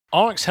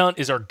Onyx Hunt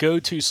is our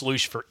go-to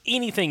solution for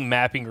anything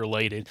mapping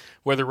related,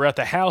 whether we're at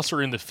the house or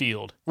in the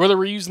field. Whether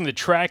we're using the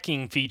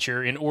tracking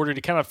feature in order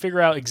to kind of figure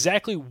out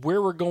exactly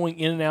where we're going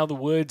in and out of the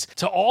woods,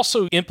 to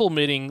also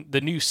implementing the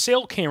new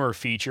cell camera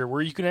feature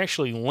where you can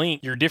actually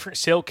link your different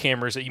cell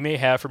cameras that you may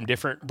have from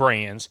different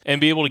brands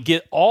and be able to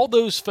get all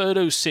those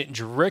photos sent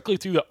directly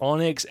through the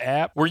Onyx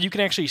app where you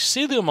can actually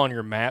see them on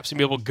your maps and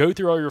be able to go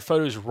through all your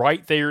photos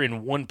right there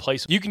in one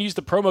place. You can use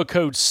the promo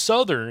code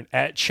SOUTHERN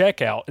at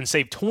checkout and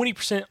save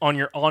 20% on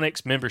your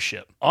Onyx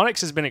membership.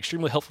 Onyx has been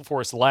extremely helpful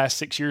for us the last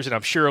 6 years, and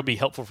I'm sure it'll be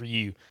helpful for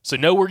you. So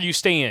know where you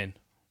stand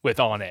with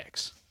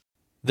Onyx.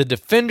 The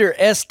Defender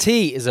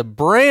ST is a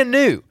brand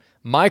new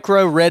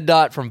micro red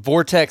dot from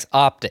Vortex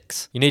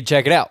Optics. You need to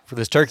check it out for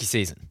this turkey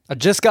season. I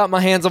just got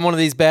my hands on one of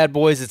these bad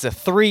boys. It's a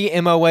 3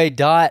 MOA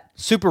dot,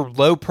 super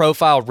low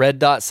profile red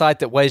dot sight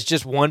that weighs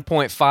just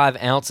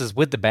 1.5 ounces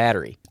with the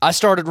battery. I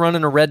started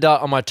running a red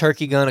dot on my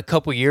turkey gun a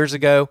couple years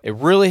ago. It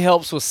really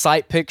helps with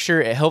sight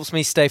picture. It helps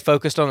me stay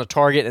focused on the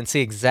target and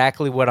see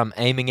exactly what I'm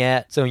aiming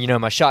at. So,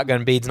 my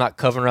shotgun bead's not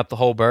covering up the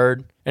whole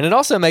bird. And it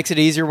also makes it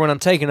easier when I'm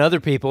taking other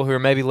people who are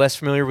maybe less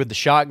familiar with the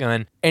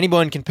shotgun.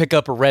 Anyone can pick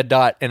up a red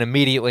dot and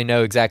immediately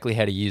know exactly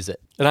how to use it.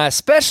 And I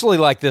especially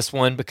like this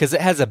one because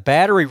it has a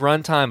battery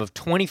runtime of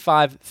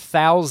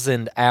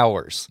 25,000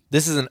 hours.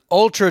 This is an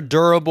ultra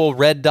durable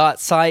red dot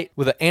sight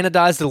with an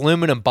anodized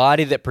aluminum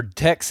body that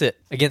protects it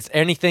against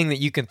anything that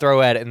you can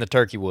throw at it in the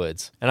turkey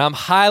woods. And I'm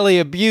highly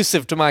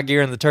abusive to my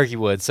gear in the turkey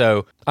woods,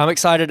 so I'm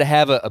excited to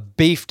have a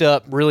beefed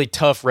up, really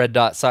tough red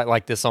dot sight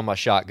like this on my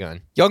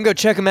shotgun. Y'all can go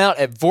check them out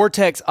at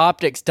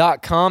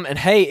vortexoptics.com. And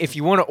hey, if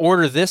you want to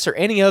order this or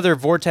any other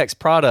Vortex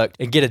product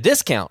and get a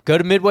discount, go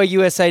to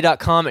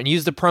midwayusa.com and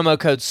use the promo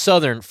code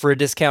SOUTHERN for a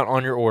discount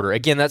on your order.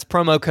 Again, that's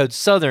promo code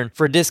SOUTHERN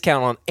for a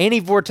discount on any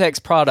Vortex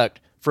product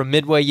from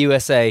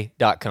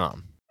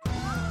midwayusa.com.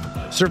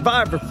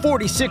 Survivor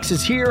 46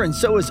 is here, and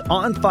so is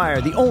On Fire,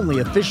 the only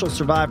official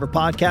Survivor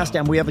podcast,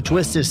 and we have a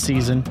twist this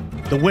season.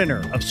 The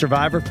winner of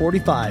Survivor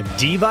 45,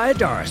 Dee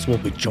Valladares, will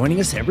be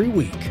joining us every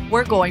week.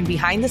 We're going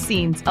behind the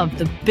scenes of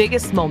the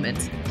biggest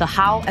moments, the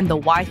how and the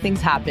why things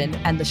happen,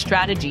 and the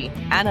strategy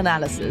and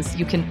analysis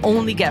you can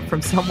only get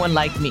from someone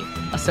like me,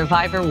 a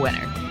Survivor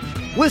winner.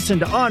 Listen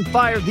to On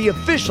Fire, the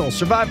official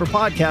Survivor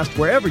podcast,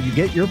 wherever you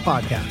get your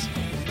podcasts.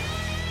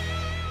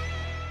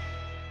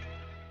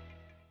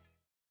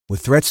 With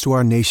threats to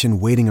our nation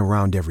waiting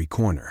around every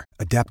corner,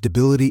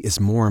 adaptability is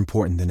more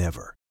important than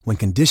ever. When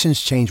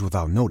conditions change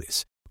without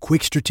notice,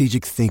 quick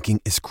strategic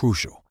thinking is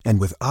crucial.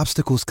 And with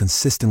obstacles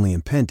consistently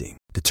impending,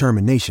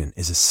 determination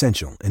is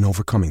essential in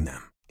overcoming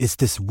them. It's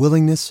this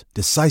willingness,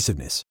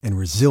 decisiveness, and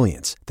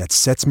resilience that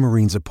sets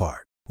Marines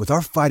apart. With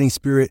our fighting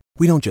spirit,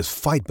 we don't just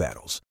fight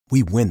battles,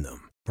 we win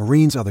them.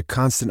 Marines are the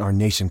constant our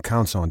nation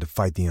counts on to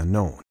fight the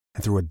unknown.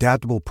 And through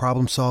adaptable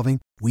problem solving,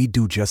 we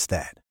do just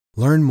that.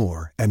 Learn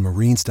more at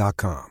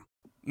marines.com.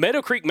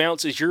 Meadow Creek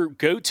Mounts is your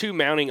go-to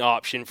mounting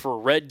option for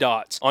red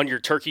dots on your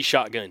turkey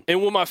shotgun. And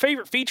one of my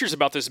favorite features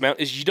about this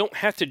mount is you don't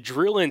have to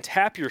drill and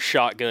tap your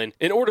shotgun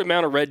in order to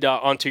mount a red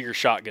dot onto your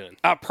shotgun.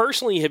 I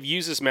personally have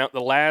used this mount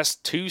the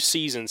last 2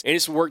 seasons, and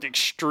it's worked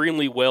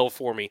extremely well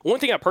for me. One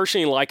thing I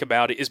personally like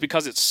about it is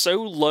because it's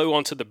so low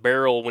onto the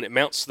barrel when it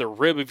mounts to the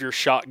rib of your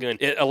shotgun,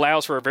 it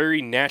allows for a very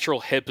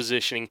natural head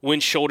positioning when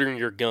shouldering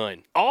your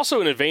gun.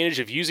 Also, an advantage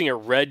of using a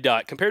red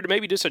dot compared to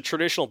maybe just a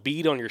traditional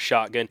bead on your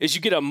shotgun is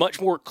you get a much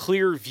more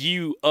clear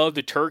view of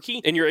the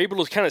turkey, and you're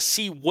able to kind of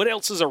see what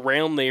else is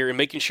around there and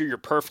making sure you're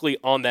perfectly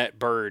on that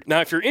bird.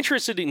 Now, if you're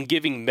interested in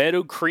giving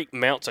Meadow Creek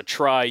Mounts a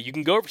try, you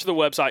can go over to the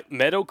website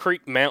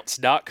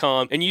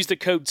meadowcreekmounts.com and use the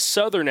code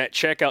SOUTHERN at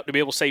checkout to be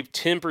able to save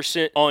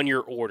 10% on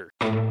your order.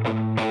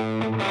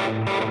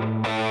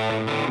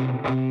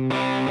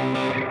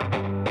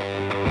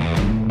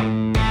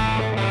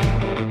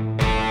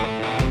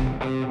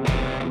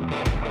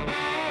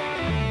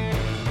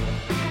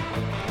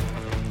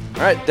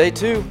 All right, day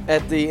 2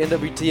 at the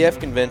NWTF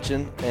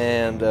convention,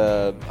 and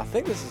I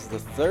think this is the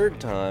 3rd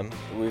time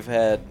we've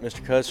had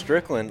Mr. Cuz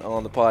Strickland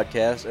on the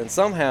podcast, and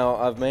somehow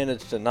I've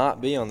managed to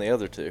not be on the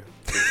other 2.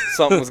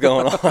 Something was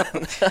going on.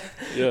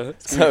 Yeah,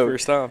 it's the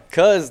first time.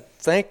 Cuz,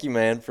 thank you,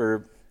 man,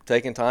 for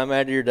taking time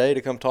out of your day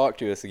to come talk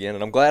to us again,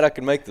 and I'm glad I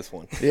could make this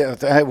one.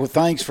 Yeah, well,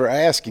 thanks for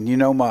asking.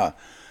 My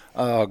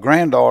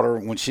granddaughter,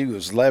 when she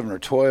was 11 or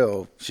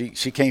 12,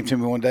 she came to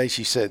me one day,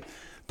 she said,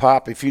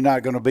 "Pop, if you're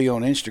not going to be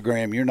on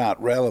Instagram, you're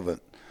not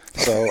relevant."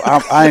 So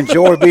I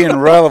enjoy being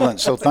relevant.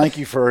 So thank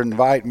you for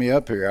inviting me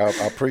up here. I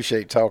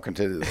appreciate talking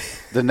to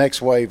the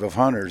next wave of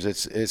hunters.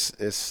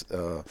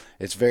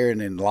 It's very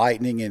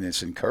enlightening and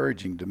it's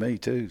encouraging to me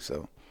too.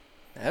 So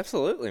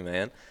absolutely,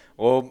 man.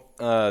 Well,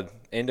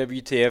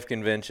 NWTF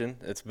convention.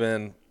 It's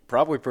been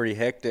probably pretty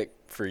hectic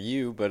for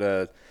you, but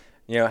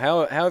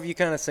how have you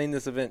kind of seen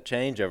this event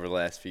change over the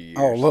last few years?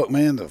 Oh, look,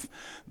 man,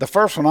 the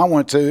first one I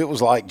went to, it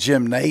was like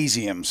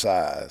gymnasium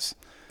size.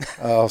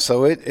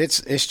 So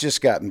it's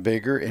just gotten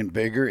bigger and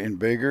bigger and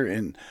bigger.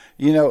 And,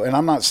 and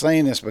I'm not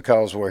saying this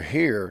because we're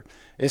here.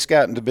 It's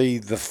gotten to be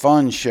the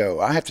fun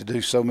show. I have to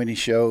do so many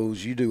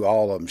shows. You do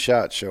all of them,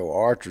 SHOT Show,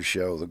 Archery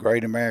Show, the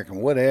Great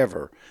American,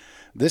 whatever.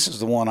 this is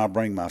the one I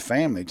bring my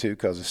family to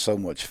because it's so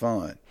much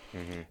fun.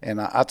 And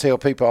I tell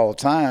people all the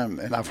time,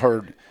 and I've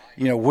heard,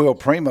 Will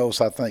Primos,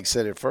 I think,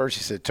 said it first.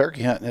 He said,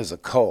 turkey hunting is a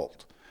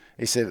cult.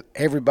 He said,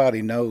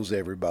 everybody knows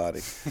everybody.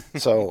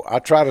 So I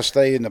try to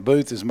stay in the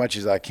booth as much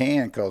as I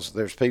can because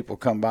there's people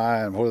come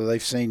by, and whether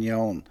they've seen you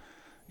on,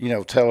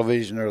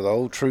 television or the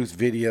Old Truth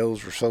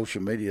videos or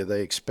social media,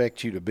 they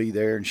expect you to be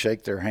there and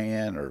shake their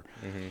hand or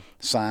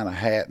sign a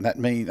hat.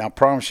 And I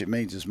promise you, it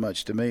means as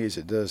much to me as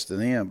it does to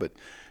them. But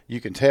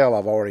you can tell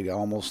I've already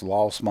almost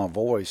lost my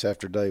voice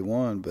after day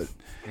one, but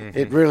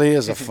it really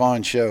is a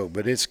fun show.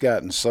 But it's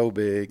gotten so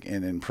big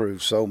and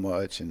improved so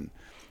much, and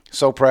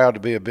so proud to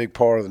be a big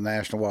part of the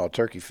National Wild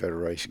Turkey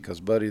Federation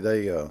because, buddy,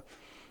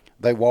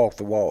 they walk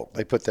the walk.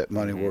 They put that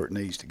money where it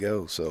needs to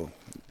go. So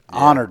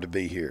honored to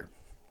be here.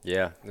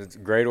 Yeah, it's a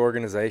great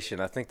organization.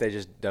 I think they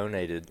just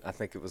donated, I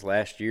think it was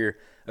last year,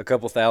 a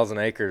couple thousand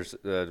acres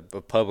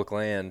of public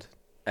land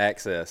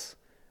access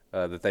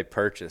that they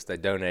purchased. They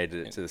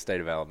donated it to the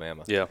state of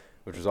Alabama,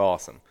 which was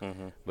awesome.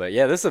 But,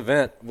 yeah, this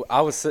event,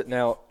 I was sitting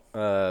out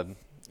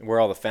where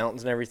all the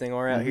fountains and everything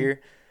are out here,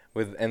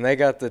 and they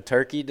got the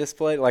turkey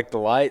display, like the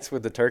lights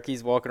with the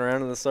turkeys walking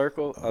around in the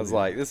circle. I was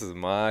like, this is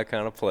my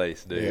kind of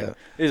place, dude. Yeah.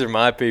 These are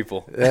my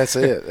people. That's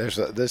it.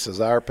 This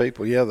is our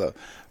people. Yeah,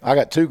 I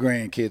got 2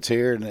 grandkids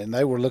here, and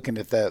they were looking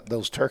at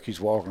those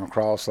turkeys walking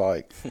across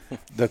like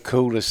the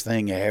coolest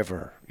thing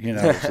ever,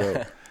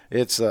 So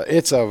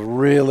it's a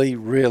really,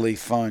 really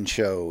fun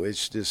show.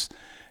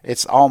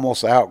 It's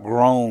almost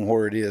outgrown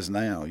where it is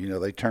now.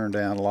 They turned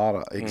down a lot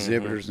of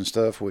exhibitors and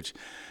stuff, which,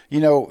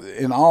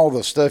 in all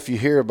the stuff you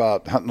hear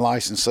about hunting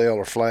license sale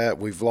or flat,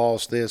 we've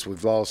lost this,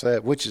 we've lost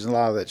that, which is a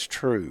lot of that's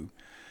true.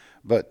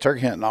 But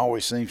turkey hunting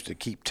always seems to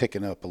keep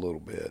ticking up a little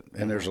bit,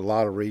 and there's a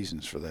lot of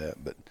reasons for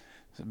that. But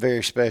it's a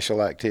very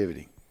special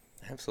activity.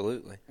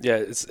 Absolutely. Yeah,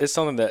 it's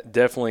something that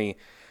definitely,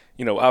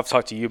 I've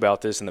talked to you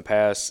about this in the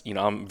past.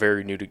 I'm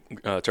very new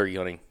to turkey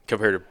hunting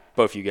compared to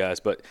both you guys.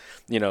 But,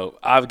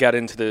 I've got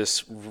into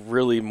this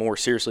really more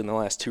seriously in the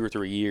last 2 or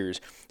 3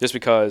 years just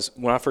because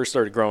when I first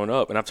started growing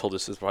up, and I've told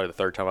this is probably the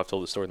third time I've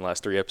told this story in the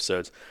last 3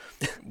 episodes,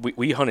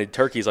 we hunted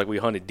turkeys like we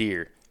hunted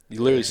deer.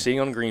 You literally sitting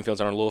on green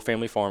fields on our little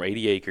family farm,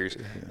 80 acres,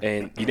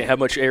 and you didn't have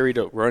much area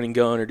to run and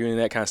gun or doing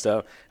that kind of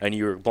stuff, and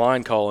you were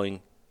blind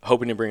calling,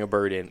 hoping to bring a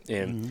bird in.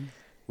 And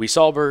we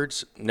saw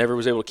birds, never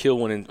was able to kill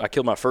one, and I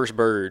killed my first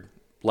bird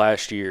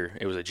last year.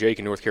 It was a Jake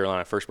in North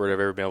Carolina, first bird I've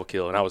ever been able to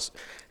kill, and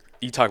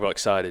you talk about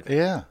excited.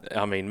 Yeah.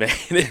 I mean, man,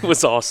 it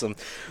was awesome.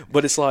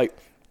 But it's like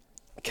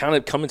kind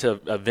of coming to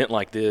an event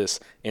like this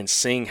and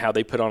seeing how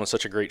they put on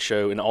such a great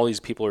show, and all these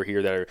people are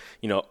here that are,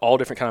 all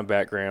different kind of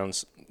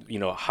backgrounds,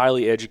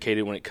 highly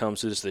educated when it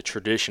comes to just the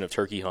tradition of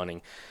turkey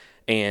hunting,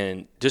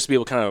 and just to be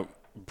able to kind of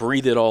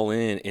breathe it all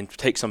in and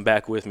take some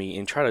back with me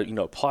and try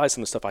to, apply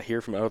some of the stuff I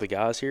hear from other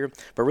guys here,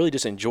 but really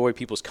just enjoy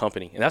people's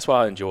company. And that's what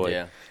I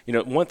enjoy.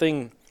 Yeah. One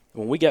thing,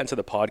 when we got into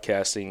the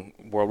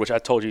podcasting world, which I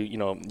told you,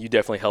 you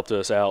definitely helped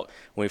us out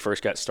when we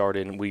first got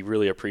started, and we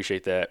really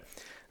appreciate that.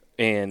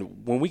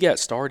 And when we got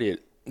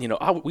started,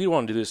 we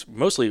wanted to do this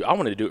mostly. I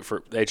wanted to do it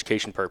for the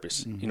education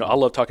purpose. I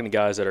love talking to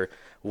guys that are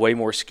way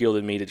more skilled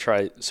than me to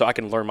try so I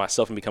can learn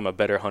myself and become a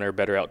better hunter,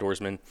 better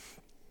outdoorsman,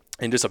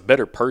 and just a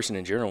better person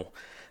in general.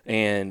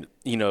 And,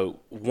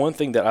 one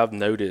thing that I've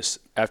noticed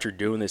after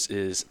doing this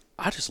is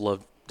I just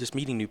love just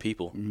meeting new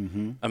people.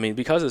 I mean,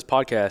 because of this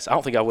podcast, I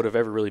don't think I would have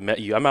ever really met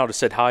you. I might have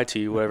said hi to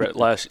you, whatever, at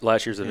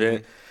last year's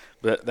event,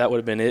 but that would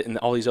have been it. And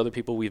all these other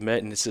people we've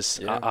met, and it's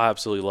just, I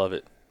absolutely love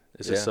it.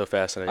 It's just so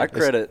fascinating. I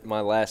credit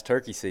my last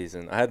turkey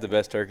season. I had the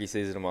best turkey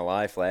season of my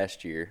life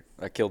last year.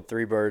 I killed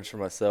 3 birds for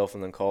myself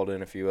and then called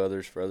in a few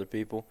others for other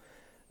people.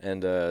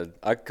 And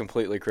I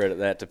completely credit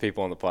that to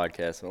people on the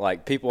podcast.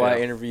 Like, people I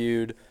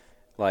interviewed,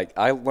 like,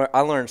 I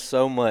learned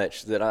so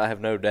much that I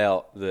have no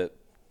doubt that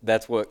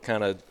that's what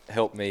kind of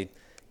helped me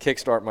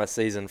kickstart my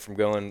season from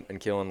going and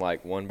killing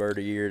like 1 bird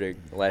a year to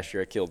last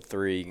year I killed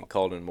 3 and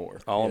called in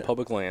more. All on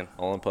public land.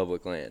 All on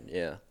public land,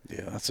 yeah.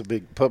 Yeah, that's a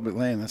big public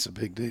land. That's a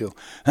big deal.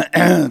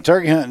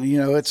 Turkey hunting,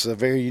 it's a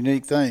very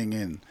unique thing,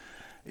 and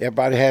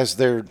everybody has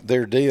their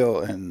deal.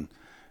 And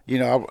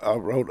I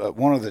wrote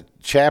one of the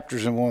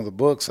chapters in one of the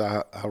books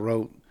I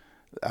wrote.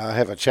 I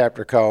have a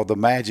chapter called "The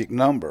Magic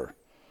Number,"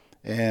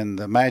 and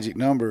the magic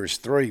number is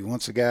 3.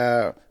 Once a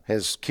guy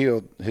has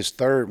killed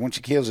once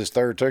he kills his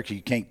 3rd turkey,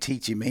 you can't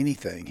teach him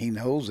anything. He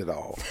knows it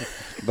all.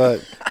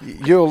 But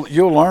you'll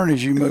learn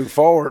as you move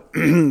forward.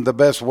 The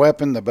best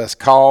weapon, the best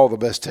call, the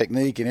best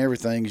technique, and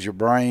everything is your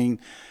brain.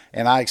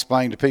 And I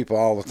explain to people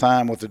all the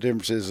time what the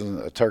difference is in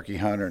a turkey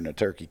hunter and a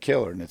turkey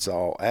killer, and it's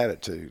all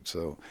attitude.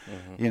 So,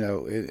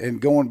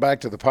 and going back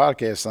to the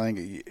podcast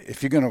thing,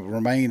 if you're going to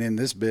remain in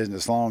this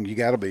business long, you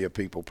got to be a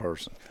people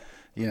person.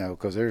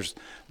 Because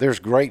there's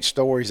great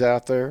stories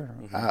out there.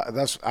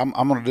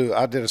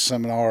 I did a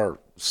seminar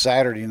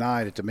Saturday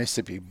night at the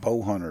Mississippi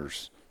Bow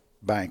Hunters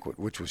Banquet,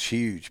 which was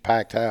huge,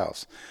 packed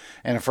house.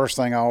 And the first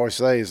thing I always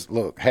say is,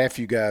 look, half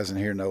you guys in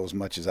here know as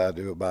much as I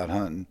do about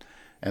hunting,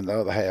 and the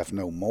other half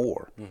know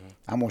more.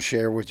 I'm going to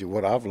share with you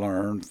what I've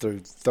learned through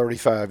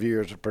 35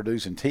 years of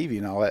producing TV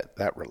and all that.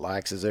 That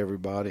relaxes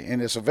everybody,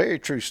 and it's a very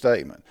true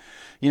statement.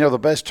 You know, the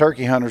best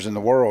turkey hunters in the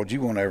world,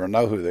 you won't ever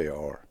know who they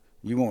are.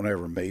 You won't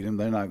ever meet them.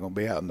 They're not going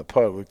to be out in the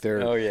public.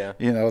 They're,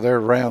 you know, they're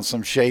around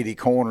some shady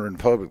corner in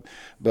public.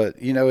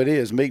 But, you know, it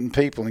is meeting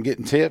people and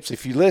getting tips.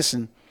 If you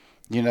listen,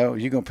 you know,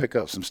 you're going to pick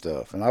up some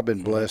stuff. And I've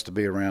been blessed to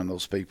be around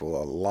those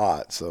people a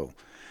lot. So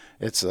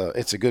it's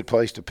a good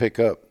place to pick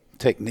up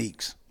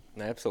techniques.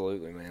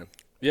 Absolutely, man.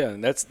 Yeah,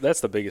 and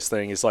that's the biggest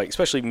thing is, like,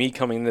 especially me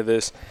coming into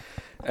this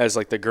as,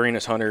 like, the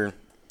greenest hunter,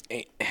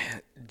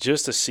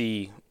 just to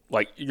see –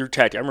 like your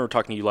tactic. I remember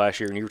talking to you last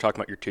year, and you were talking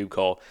about your tube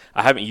call.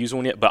 I haven't used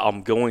one yet, but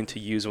I'm going to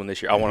use one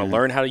this year. I want to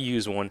learn how to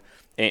use one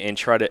and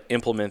try to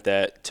implement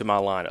that to my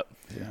lineup.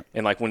 Yeah.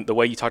 And like when the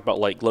way you talked about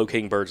like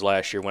locating birds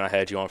last year when I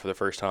had you on for the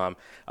first time,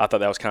 I thought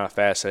that was kind of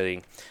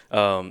fascinating.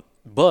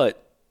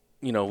 But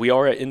you know, we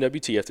are at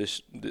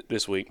NWTF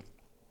this week.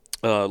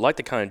 I'd like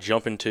to kind of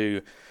jump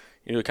into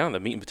kind of the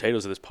meat and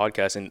potatoes of this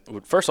podcast.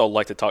 And first, I'd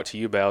like to talk to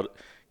you about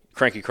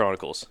Cranky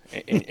Chronicles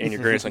and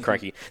your grandson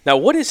Cranky. Now,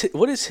 what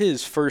is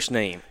his first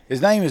name? His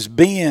name is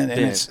Ben,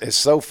 and it's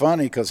so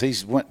funny because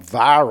he's went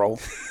viral,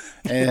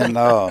 and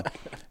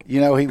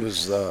he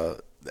was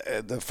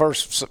the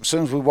first. As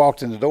soon as we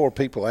walked in the door,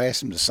 people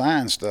asked him to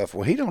sign stuff.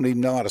 Well, he don't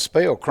even know how to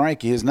spell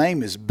Cranky. His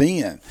name is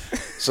Ben,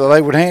 so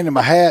they would hand him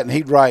a hat, and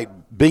he'd write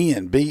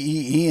Ben,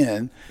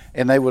 B-E-N,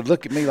 and they would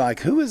look at me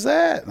like, "Who is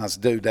that?" And I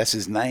said, "Dude, that's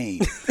his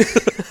name."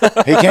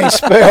 He can't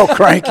spell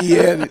Cranky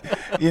yet.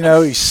 You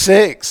know, he's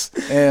 6,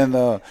 and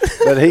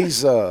but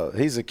he's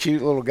a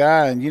cute little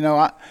guy. And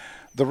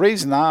the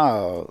reason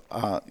I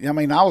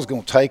was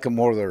going to take him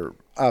whether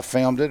I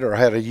filmed it or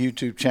had a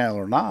YouTube channel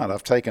or not.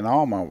 I've taken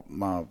all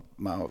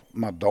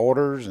my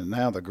daughters and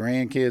now the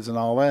grandkids and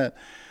all that.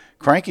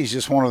 Cranky's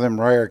just one of them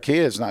rare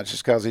kids, not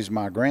just because he's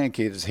my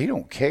grandkid. He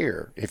don't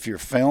care if you're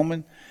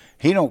filming.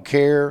 He don't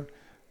care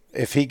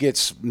if he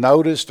gets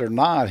noticed or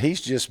not.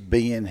 He's just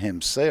being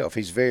himself.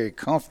 He's very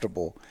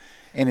comfortable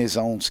in his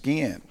own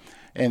skin.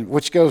 And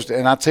which goes to,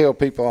 and I tell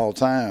people all the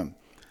time,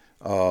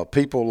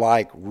 people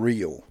like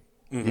real.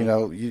 Mm-hmm. You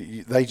know,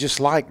 they just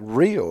like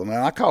real. And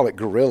I call it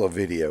guerrilla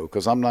video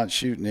because I'm not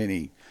shooting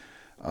any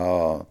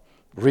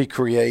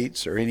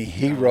recreates or any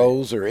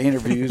heroes or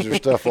interviews or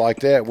stuff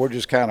like that. We're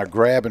just kind of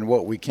grabbing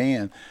what we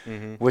can,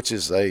 which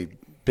is a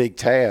big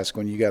task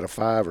when you got a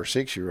 5 or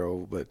 6 year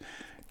old. But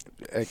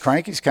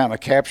Cranky's kind of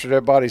captured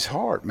everybody's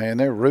heart, man.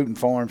 They're rooting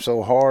for him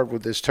so hard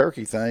with this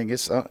turkey thing.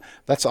 It's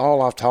that's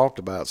all I've talked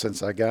about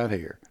since I got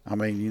here. I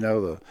mean,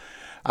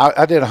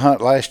 I did a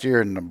hunt last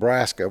year in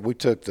Nebraska. We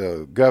took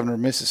the governor of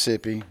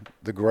Mississippi,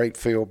 the great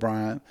Phil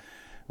Bryant.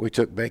 We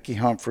took Becky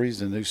Humphreys,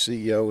 the new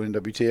CEO of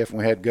NWTF, and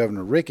we had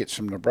Governor Ricketts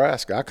from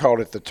Nebraska. I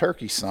called it the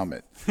Turkey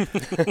Summit.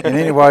 And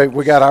anyway,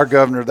 we got our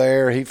governor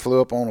there. He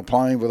flew up on a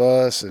plane with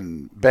us,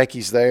 and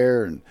Becky's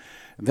there, and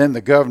then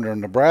the governor of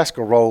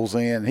Nebraska rolls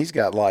in. He's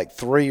got like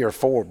 3 or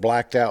 4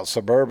 blacked out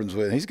Suburbans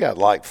with him. He's got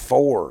like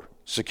 4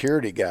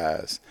 security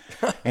guys.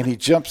 And he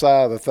jumps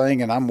out of the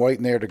thing, and I'm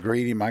waiting there to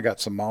greet him. I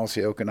got some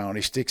Mossy oaken on.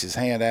 He sticks his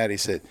hand out. He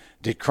said,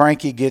 "Did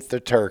Cranky get the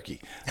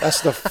turkey?"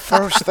 That's the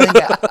first thing.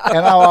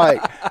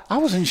 I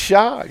was in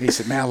shock. He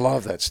said, "Man, I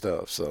love that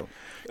stuff." So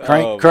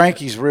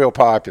Cranky's real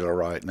popular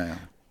right now.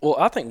 Well,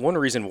 I think one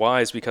reason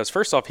why is because,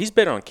 first off, he's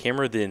better on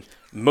camera than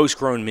most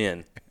grown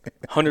men.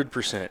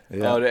 100%.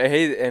 Yeah.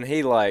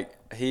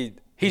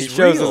 He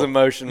shows real. his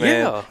emotion,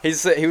 man.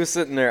 Yeah. He was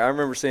sitting there. I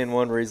remember seeing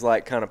one where he's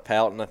like kind of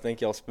pouting. I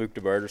think y'all spooked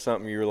a bird or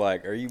something. You were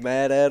like, "Are you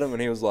mad at him?"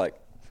 And he was like,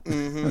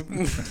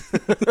 "Mm-hmm."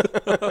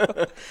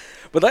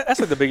 But that's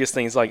like the biggest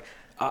thing. Is like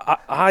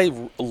I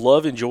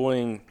love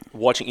enjoying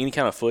watching any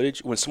kind of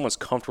footage when someone's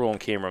comfortable on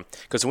camera.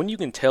 Because when you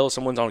can tell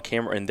someone's on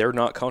camera and they're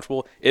not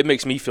comfortable, it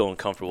makes me feel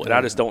uncomfortable, and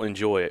I just don't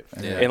enjoy it.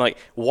 Yeah. And like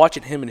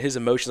watching him and his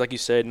emotions, like you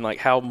said, and like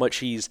how much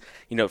he's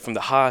from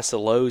the highs to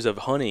lows of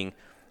hunting.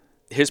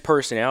 His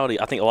personality,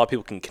 I think a lot of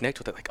people can connect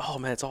with it. Like, oh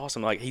man, it's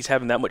awesome! Like he's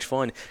having that much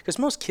fun. Because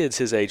most kids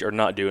his age are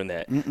not doing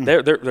that.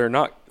 They're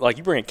not like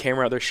you bring a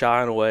camera out, they're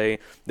shying away.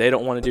 They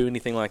don't want to do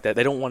anything like that.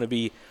 They don't want to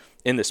be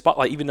in the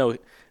spotlight. Even though,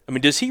 I mean,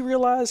 does he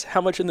realize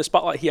how much in the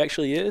spotlight he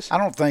actually is? I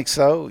don't think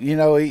so.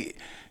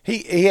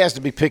 He has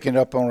to be picking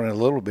up on it a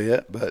little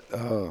bit, but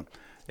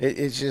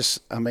it's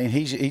just. I mean,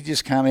 he's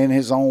just kind of in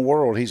his own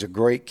world. He's a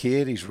great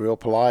kid. He's real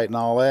polite and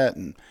all that,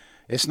 and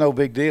it's no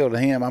big deal to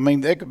him. I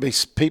mean, there could be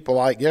people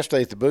like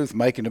yesterday at the booth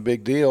making a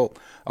big deal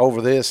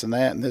over this and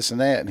that and this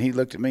and that. And he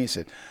looked at me and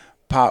said,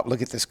 "Pop,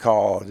 look at this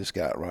call I just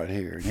got right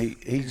here." And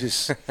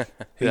he's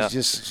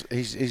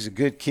a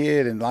good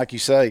kid. And like you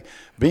say,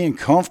 being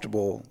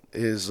comfortable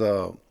is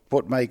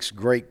what makes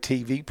great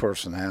TV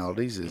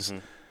personalities is,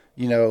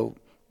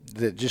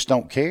 that just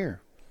don't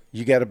care.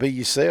 You got to be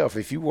yourself.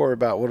 If you worry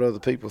about what other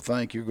people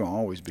think, you're going to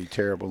always be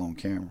terrible on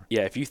camera.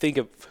 Yeah, if you think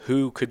of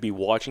who could be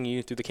watching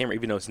you through the camera,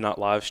 even though it's not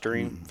live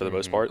stream for the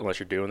most part,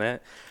 unless you're doing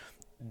that,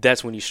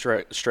 that's when you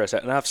stress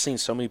out. And I've seen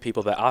so many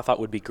people that I thought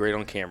would be great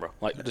on camera.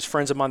 Like, just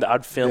friends of mine that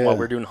I'd film while we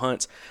were doing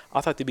hunts.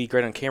 I thought they'd be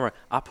great on camera.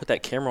 I put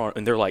that camera on,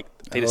 and they're like,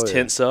 they just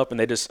tense up, and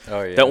they just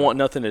don't want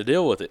nothing to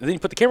deal with it. And then you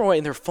put the camera away,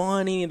 and they're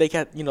funny, and they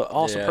got,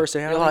 awesome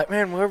personality. You're like,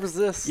 man, where was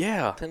this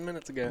 10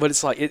 minutes ago? But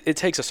it's like, it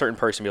takes a certain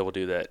person to be able to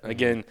do that.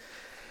 Again,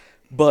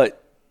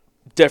 but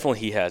definitely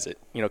he has it.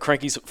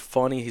 Cranky's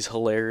funny, he's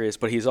hilarious,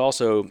 but he's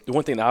also, the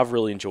one thing that I've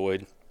really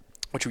enjoyed,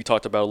 which we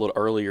talked about a little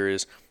earlier,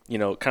 is,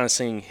 kind of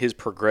seeing his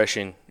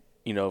progression,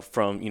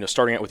 from,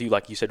 starting out with you,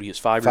 like you said, he was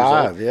 5 years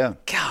old. Yeah.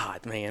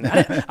 God, man.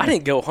 I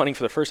didn't go hunting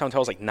for the first time until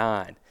I was like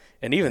 9.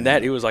 And even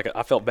that, it was like,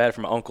 I felt bad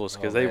for my uncles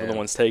because they were the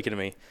ones taking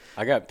me.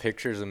 I got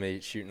pictures of me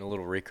shooting a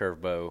little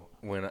recurve bow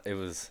when it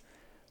was,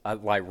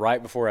 like,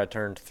 right before I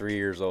turned 3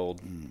 years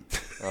old.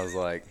 I was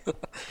like,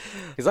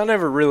 because I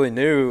never really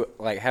knew,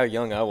 like, how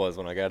young I was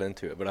when I got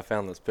into it. But I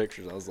found those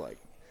pictures. I was like,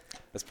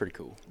 that's pretty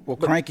cool. Well,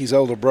 Cranky's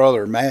older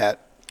brother, Matt,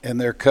 and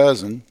their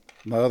cousin,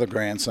 my other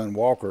grandson,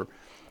 Walker,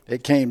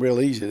 it came real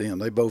easy to them.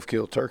 They both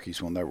killed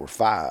turkeys when they were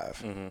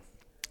 5. Mm-hmm.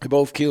 They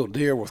both killed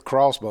deer with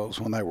crossbows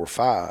when they were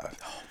 5.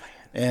 Oh,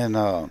 man. And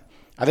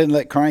I didn't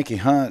let Cranky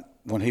hunt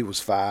when he was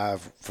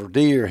 5. For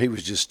deer, he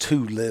was just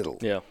too little.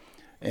 Yeah.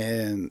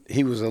 And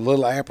he was a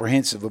little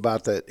apprehensive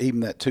about that, even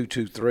that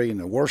 223. And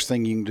the worst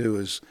thing you can do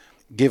is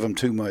give him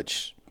too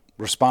much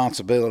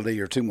responsibility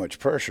or too much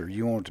pressure.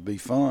 You want it to be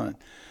fun.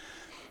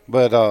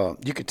 But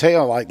you could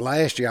tell, like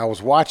last year, I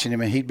was watching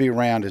him, and he'd be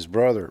around his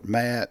brother,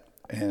 Matt,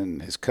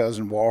 and his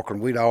cousin, Walker,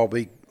 and we'd all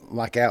be,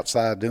 like,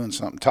 outside doing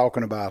something,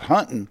 talking about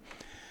hunting,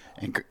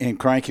 and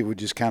Cranky would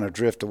just kind of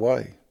drift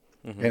away.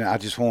 Mm-hmm. And I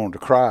just wanted to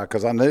cry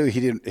because I knew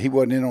he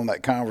wasn't in on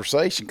that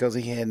conversation because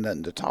he had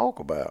nothing to talk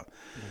about.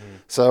 Mm-hmm.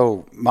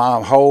 So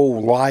my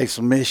whole life's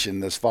mission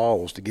this fall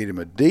was to get him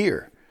a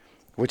deer,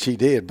 which he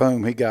did.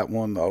 Boom, he got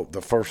one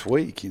the first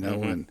week,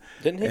 Mm-hmm. And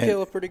didn't he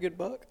kill a pretty good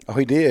buck? Oh,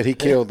 he did. He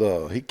killed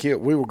he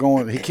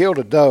killed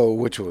a doe,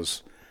 which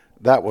was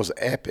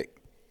epic.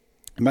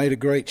 He made a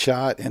great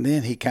shot, and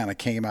then he kind of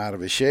came out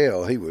of his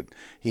shell.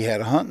 He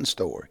had a hunting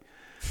story.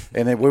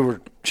 And then we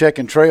were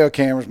checking trail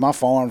cameras. My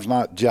farm's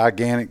not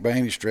gigantic by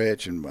any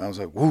stretch, and I was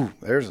like, "Whoo,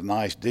 there's a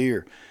nice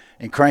deer."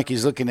 And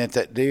Cranky's looking at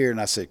that deer,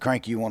 and I said,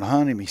 "Cranky, you want to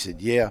hunt him?" He said,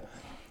 "Yeah,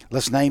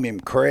 let's name him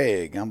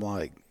Craig." I'm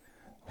like,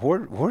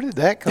 Where did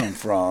that come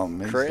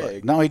from? Craig.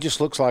 Like, no, he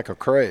just looks like a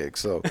Craig.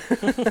 So,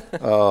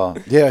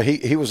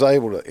 he was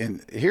able to.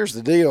 And here's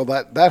the deal: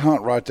 that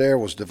hunt right there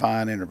was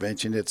divine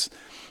intervention.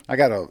 I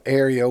got an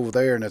area over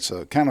there, and it's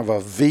a kind of a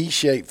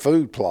V-shaped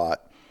food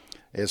plot.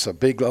 It's a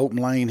big open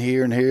lane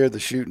here and here. The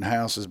shooting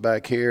house is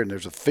back here, and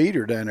there's a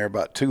feeder down there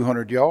about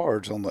 200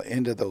 yards on the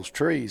end of those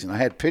trees. And I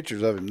had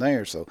pictures of him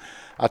there. So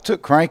I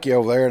took Cranky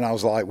over there, and I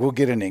was like, we'll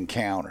get an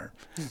encounter.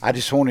 I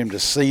just want him to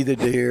see the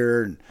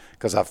deer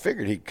because I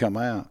figured he'd come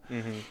out.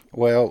 Mm-hmm.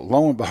 Well,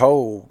 lo and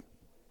behold,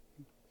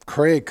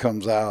 Craig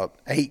comes out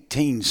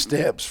 18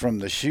 steps from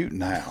the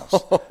shooting house.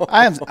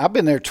 I've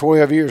been there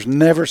 12 years,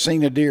 never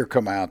seen a deer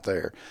come out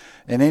there.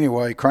 And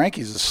anyway,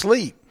 Cranky's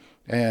asleep.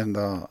 And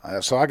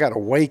so I got to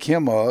wake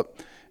him up,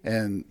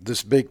 and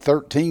this big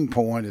 13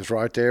 point is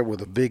right there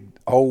with a big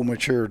old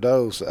mature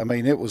doe. I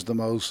mean, it was the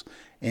most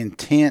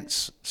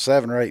intense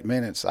 7 or 8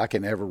 minutes I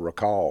can ever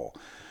recall.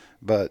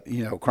 But,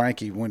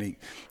 Cranky, when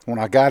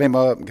I got him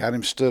up and got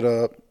him stood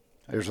up,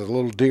 there's a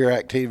little deer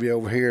activity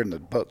over here, and the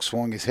buck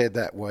swung his head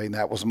that way, and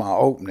that was my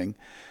opening.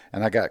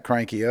 And I got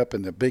Cranky up,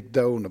 and the big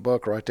doe and the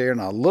buck right there,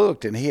 and I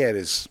looked, and he had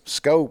his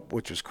scope,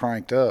 which was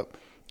cranked up,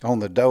 on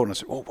the doe, and I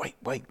said, oh,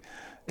 wait.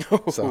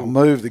 So I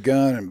moved the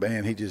gun, and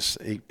man,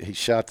 he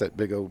shot that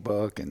big old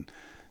buck, and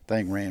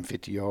thing ran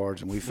 50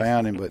 yards, and we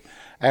found him. But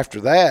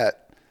after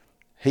that,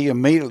 he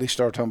immediately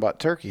started talking about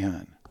turkey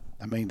hunting.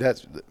 I mean,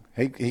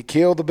 he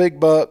killed the big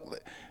buck,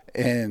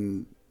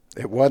 and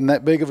it wasn't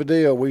that big of a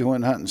deal. We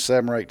went hunting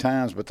 7 or 8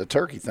 times, but the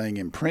turkey thing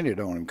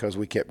imprinted on him because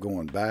we kept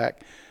going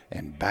back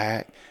and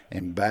back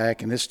and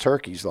back. And this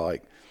turkey's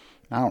like,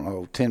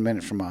 10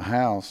 minutes from my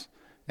house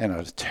in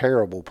a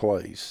terrible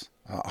place,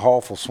 an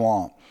awful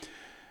swamp.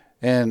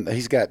 And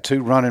he's got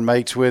 2 running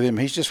mates with him.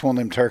 He's just one of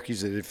them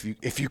turkeys that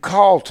if you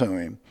call to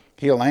him,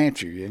 he'll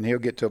answer you, and he'll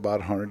get to about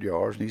 100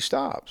 yards, and he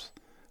stops.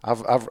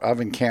 I've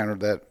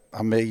encountered that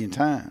a million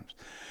times.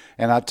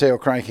 And I tell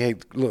Cranky, hey,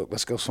 look,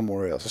 let's go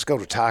somewhere else. Let's go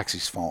to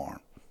Toxie's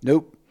farm.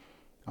 Nope.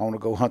 I want to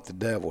go hunt the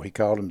devil. He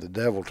called him the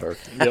devil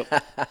turkey.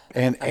 Yep.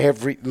 And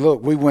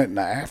we went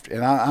after,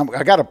 and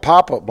I got a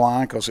pop-up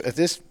blind because at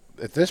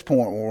this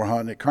point when we're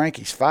hunting,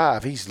 Cranky's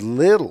 5. He's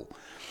little.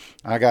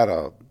 I got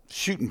a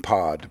shooting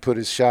pod to put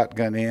his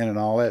shotgun in and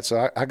all that.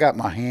 So I got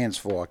my hands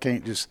full. I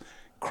can't just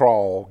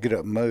crawl, get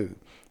up and move.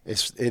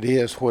 It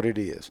is what it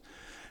is.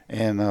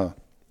 And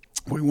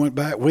we went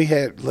back. We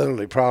had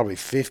literally probably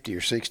 50 or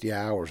 60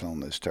 hours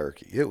on this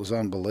turkey. It was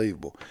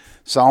unbelievable.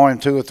 Saw him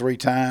 2 or 3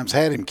 times,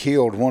 had him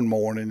killed one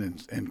morning,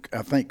 and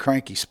I think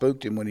Cranky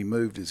spooked him when he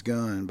moved his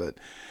gun. But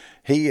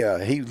he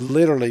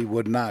literally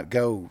would not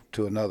go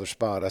to another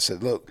spot. I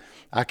said, look,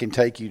 I can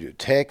take you to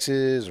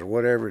Texas or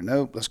whatever.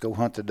 Nope, let's go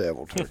hunt the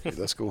devil turkey.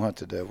 Let's go hunt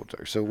the devil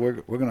turkey. So we're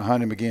going to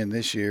hunt him again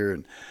this year.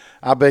 And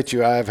I bet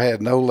you I've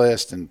had no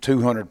less than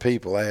 200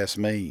 people ask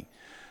me,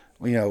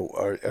 you know,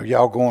 are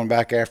y'all going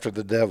back after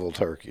the devil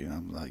turkey? And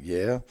I'm like,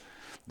 yeah.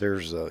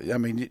 There's, I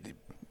mean,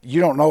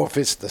 you don't know if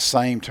it's the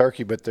same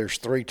turkey, but there's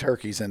 3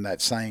 turkeys in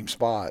that same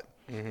spot.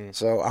 Mm-hmm.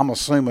 So I'm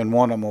assuming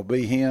one of them will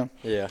be him.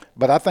 Yeah.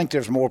 But I think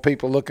there's more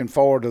people looking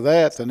forward to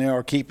that than there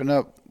are keeping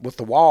up with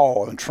the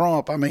wall and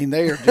Trump. I mean,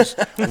 they are just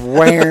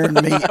wearing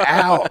me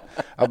out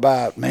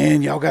about,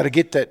 man, y'all got to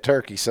get that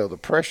turkey. So the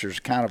pressure's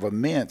kind of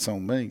immense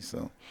on me.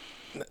 So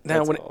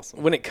now,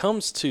 when it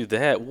comes to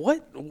that,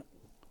 what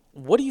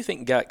do you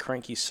think got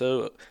Cranky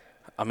so,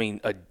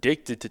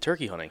 addicted to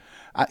turkey hunting?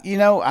 I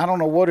don't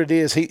know what it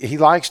is. He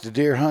likes to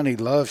deer hunt. He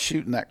loves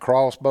shooting that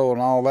crossbow and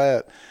all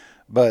that.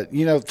 But,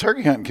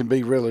 turkey hunting can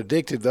be real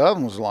addictive. The other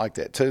ones are like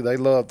that, too. They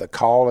love the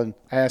calling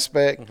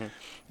aspect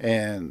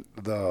and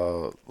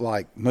the,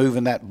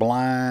 moving that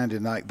blind.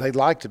 And they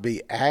like to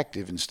be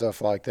active and stuff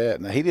like that.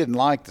 Now, he didn't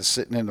like the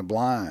sitting in the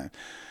blind.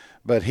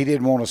 But he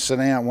didn't want to sit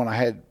down. When I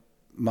had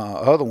my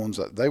other ones,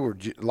 a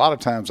lot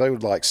of times they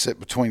would, sit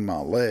between my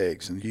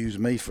legs and use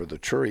me for the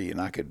tree. And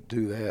I could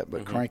do that.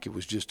 But Cranky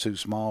was just too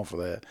small for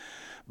that.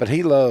 But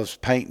he loves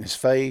painting his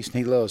face, and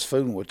he loves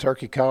fooling with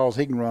turkey calls.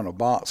 He can run a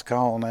box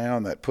call now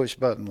and that push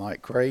button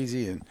like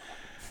crazy, and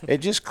it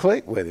just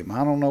clicked with him.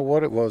 I don't know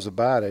what it was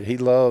about it. He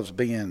loves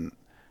being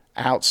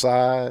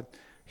outside.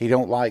 He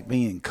don't like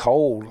being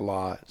cold a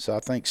lot, so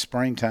I think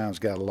springtime's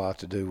got a lot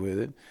to do with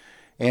it.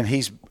 And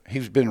he's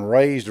been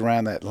raised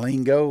around that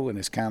lingo, and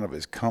it's kind of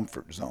his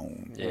comfort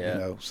zone.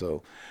 Yeah.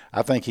 So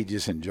I think he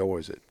just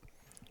enjoys it.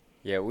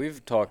 Yeah,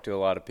 we've talked to a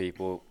lot of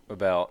people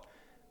about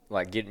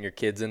getting your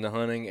kids into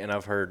hunting, and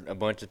I've heard a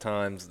bunch of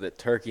times that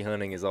turkey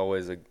hunting is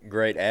always a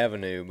great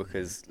avenue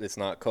because it's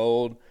not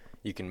cold,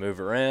 you can move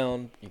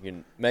around, you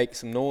can make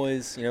some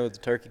noise, with the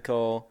turkey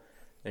call,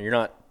 and you're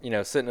not,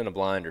 sitting in a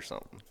blind or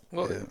something.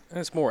 Well, and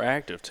it's more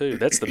active, too.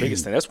 That's the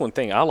biggest thing. That's one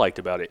thing I liked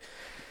about it.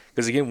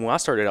 Because, again, when I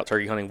started out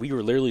turkey hunting, we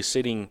were literally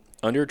sitting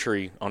under a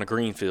tree on a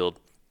green field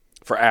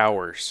for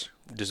hours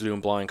just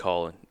doing blind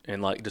calling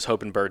and, just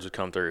hoping birds would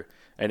come through.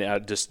 And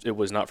it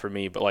was not for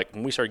me. But,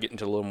 when we started getting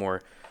to a little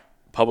more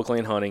public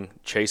land hunting,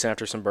 chasing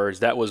after some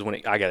birds, that was when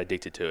I got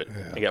addicted to it.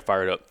 Yeah. I got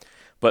fired up.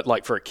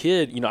 But for a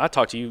kid, I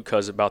talked to you,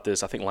 cuz, about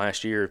this, I think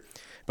last year,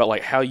 about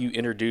how you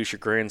introduce your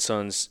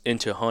grandsons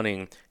into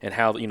hunting and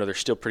how, they're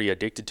still pretty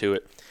addicted to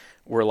it.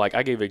 Where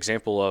I gave an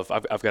example of,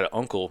 I've got an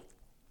uncle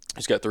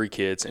who's got 3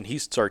 kids, and he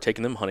started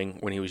taking them hunting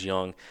when he was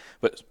young,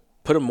 but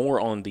put them more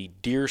on the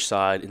deer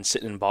side and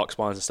sitting in box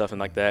blinds and stuff and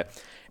like that.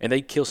 And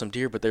they kill some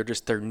deer, but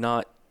they're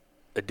not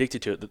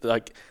addicted to it. I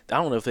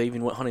don't know if they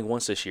even went hunting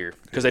once this year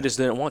because they just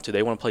didn't want to.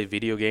 They want to play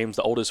video games.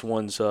 The oldest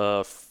one's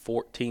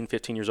 14,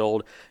 15 years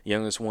old. The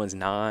youngest one's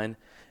 9,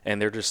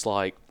 and they're just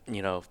they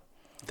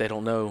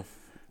don't know.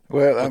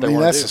 Well,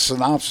 that's a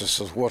synopsis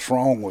of what's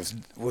wrong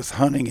with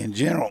hunting in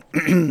general.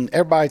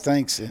 Everybody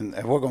thinks, and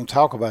we're going to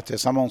talk about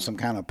this, I'm on some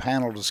kind of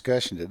panel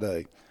discussion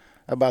today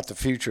about the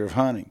future of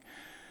hunting.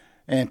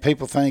 And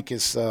people think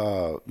it's,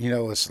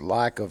 it's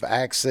lack of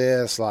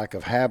access, lack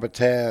of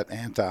habitat,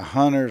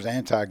 anti-hunters,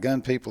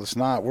 anti-gun people. It's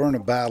not. We're in a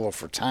battle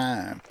for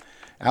time.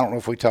 I don't know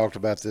if we talked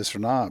about this or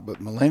not, but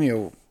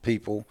millennial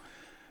people,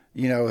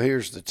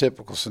 here's the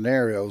typical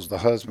scenarios. The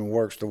husband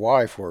works, the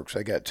wife works.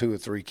 They got 2 or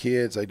 3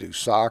 kids. They do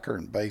soccer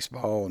and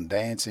baseball and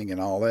dancing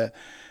and all that.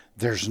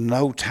 There's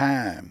no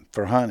time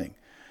for hunting.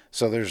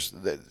 So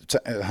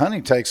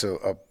hunting takes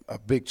a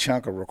big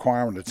chunk of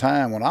requirement of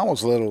time. When I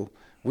was little,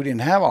 we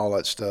didn't have all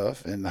that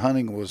stuff, and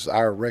hunting was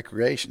our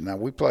recreation. Now,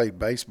 we played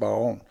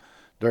baseball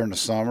during the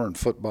summer and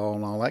football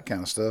and all that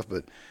kind of stuff,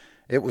 but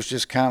it was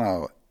just kind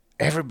of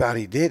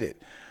everybody did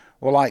it.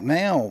 Well,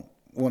 now,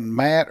 when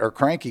Matt or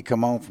Cranky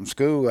come home from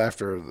school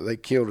after they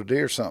killed a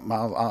deer or something,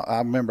 I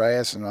remember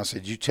asking them, I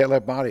said, "You tell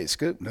everybody at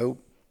school?"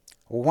 "Nope."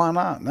 "Well, why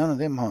not?" "None of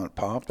them hunt,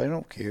 Pop. They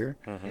don't care."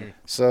 Mm-hmm.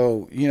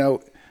 So,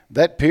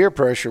 that peer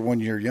pressure when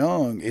you're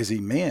young is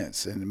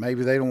immense, and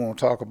maybe they don't want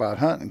to talk about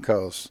hunting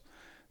because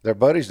their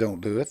buddies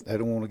don't do it. They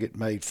don't want to get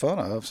made fun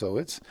of.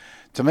 So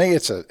to me,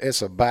 it's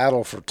a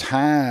battle for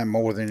time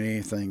more than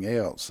anything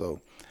else.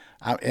 So,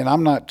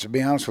 I'm not, to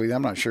be honest with you,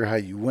 I'm not sure how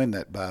you win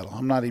that battle.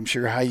 I'm not even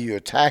sure how you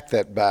attack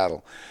that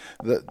battle.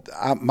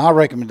 My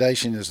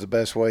recommendation is the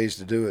best ways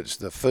to do it. It's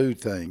the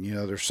food thing.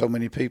 There's so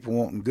many people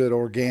wanting good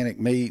organic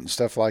meat and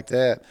stuff like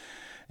that.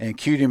 And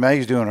QDMA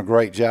is doing a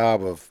great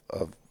job of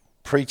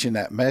preaching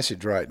that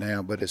message right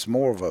now. But it's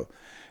more of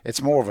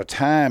a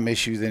time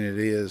issue than it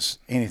is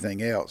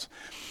anything else.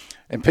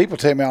 And people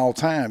tell me all the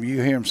time,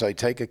 you hear them say,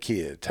 take a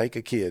kid, take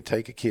a kid,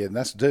 take a kid. And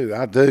that's due.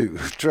 I do.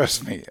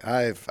 Trust me.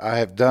 I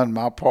have done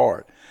my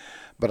part.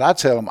 But I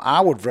tell them I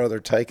would rather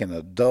take an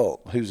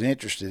adult who's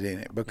interested in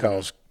it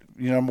because,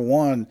 number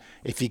one,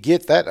 if you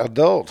get that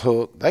adult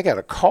hook, they got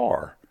a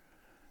car.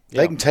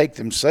 They can take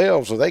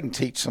themselves or they can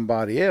teach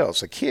somebody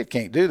else. A kid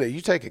can't do that.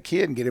 You take a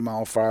kid and get him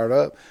all fired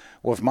up.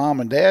 Well, if mom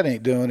and dad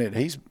ain't doing it,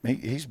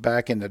 he's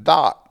back in the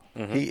dock.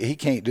 He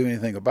can't do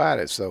anything about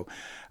it. So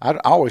I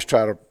always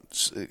try to,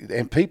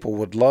 and people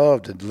would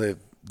love to live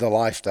the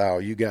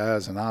lifestyle you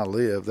guys and I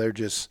live. They're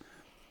just,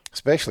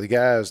 especially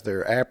guys,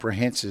 they're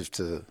apprehensive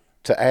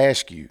to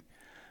ask you.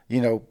 You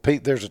know,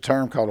 there's a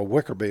term called a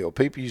wicker bill.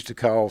 People used to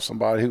call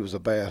somebody who was a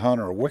bad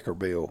hunter a wicker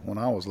bill when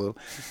I was little,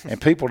 and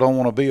people don't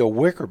want to be a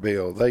wicker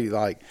bill.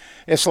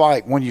 It's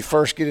like when you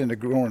first get into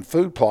growing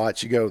food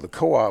plots, you go to the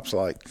co-op's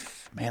like,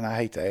 man, I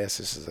hate to ask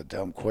this as a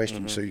dumb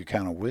question, so you're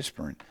kind of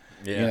whispering.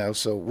 Yeah. You know,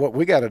 so what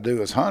we got to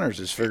do as hunters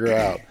is figure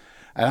out,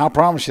 and I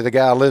promise you the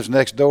guy lives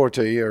next door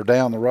to you or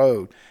down the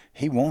road,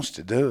 he wants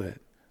to do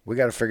it. We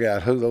got to figure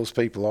out who those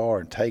people are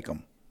and take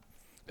them.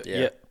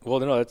 Yeah. Well,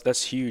 no,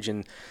 that's huge,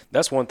 and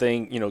that's one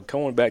thing. You know,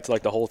 going back to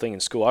like the whole thing in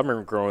school. I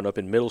remember growing up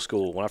in middle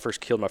school when I first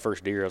killed my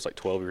first deer. I was like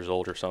 12 years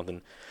old or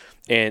something,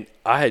 and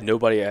I had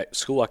nobody at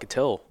school I could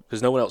tell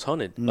because no one else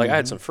hunted. Like I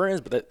had some friends,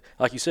 but that,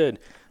 like you said,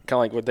 kind of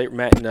like what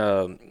Matt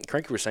and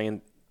Cranky were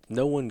saying,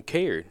 no one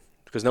cared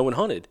because no one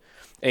hunted.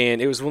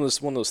 And it was one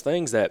of those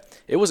things that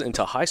it wasn't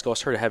until high school I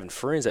started having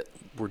friends that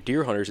were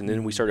deer hunters, and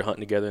then we started hunting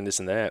together and this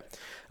and that.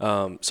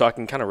 So I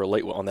can kind of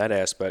relate on that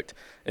aspect.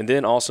 And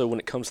then also when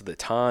it comes to the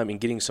time and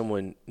getting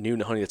someone new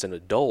to hunting that's an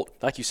adult,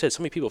 like you said,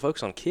 so many people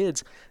focus on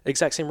kids.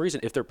 Exact same reason.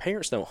 If their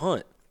parents don't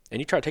hunt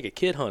and you try to take a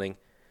kid hunting,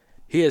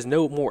 he doesn't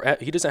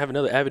have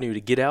another avenue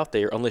to get out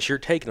there unless you're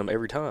taking them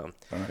every time.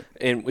 Right.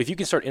 And if you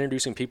can start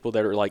introducing people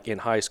that are like in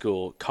high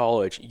school,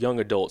 college, young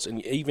adults,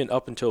 and even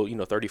up until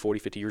 30, 40,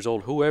 50 years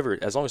old, whoever,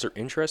 as long as they're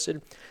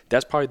interested,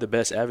 that's probably the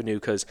best avenue.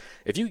 Because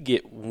if you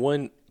get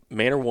one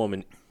man or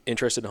woman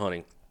interested in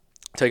hunting,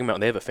 take them out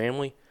and they have a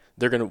family,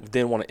 they're going to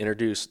then want to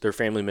introduce their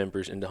family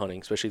members into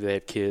hunting, especially if they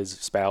have kids,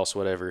 spouse,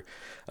 whatever.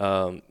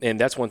 And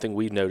that's one thing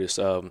we've noticed.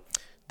 Who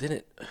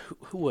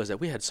was that?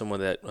 We had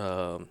someone that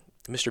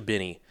Mr.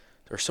 Benny,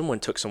 or someone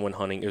took someone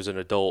hunting. It was an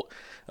adult.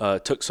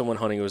 Took someone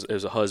hunting. It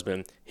was a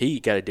husband. He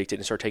got addicted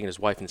and started taking his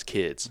wife and his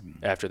kids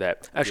after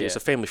that. Actually, it's a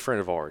family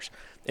friend of ours.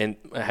 And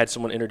I had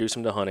someone introduce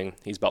him to hunting.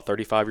 He's about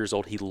 35 years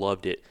old. He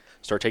loved it.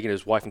 Started taking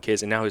his wife and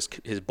kids. And now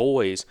his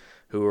boys,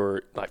 who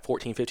are like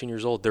 14, 15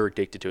 years old, they're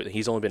addicted to it. And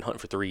he's only been hunting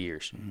for 3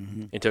 years.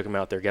 And took him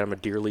out there, got him a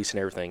deer lease and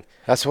everything.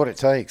 That's what it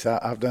takes.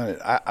 I've done it.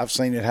 I've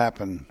seen it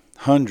happen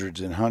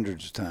hundreds and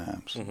hundreds of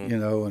times,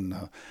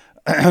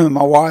 and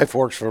my wife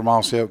works for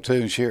Mossy Oak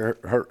too, and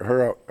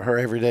her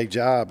everyday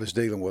job is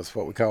dealing with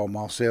what we call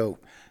Mossy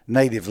Oak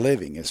native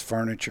living. It's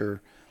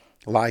furniture,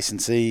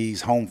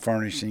 licensees, home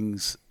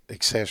furnishings,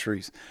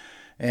 accessories,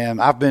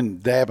 and I've been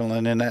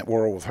dabbling in that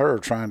world with her,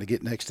 trying to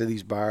get next to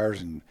these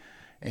buyers, and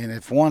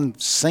if one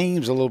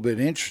seems a little bit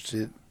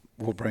interested,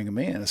 we'll bring them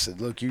in. I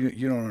said, look,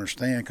 you don't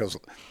understand, because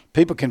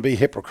people can be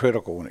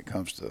hypocritical when it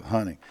comes to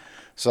hunting.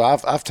 So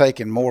I've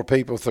taken more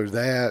people through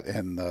that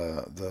and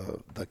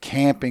the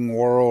camping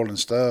world and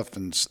stuff,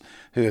 and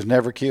who has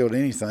never killed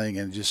anything,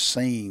 and just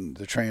seen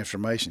the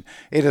transformation.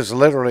 It is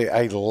literally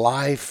a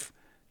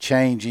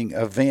life-changing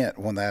event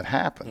when that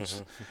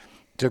happens.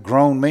 To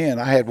grown men,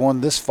 I had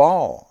one this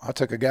fall. I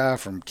took a guy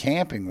from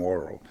Camping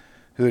World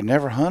who had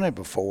never hunted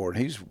before,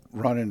 and he's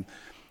running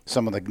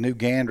some of the new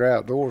Gander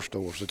outdoor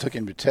stores. I took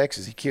him to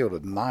Texas. He killed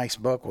a nice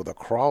buck with a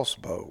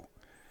crossbow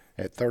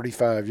at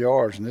 35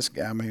 yards, and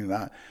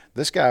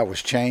this guy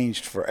was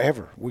changed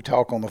forever. We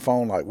talk on the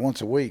phone like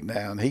once a week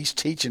now, and he's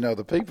teaching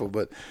other people.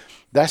 But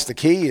that's the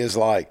key, is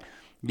like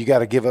you got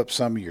to give up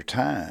some of your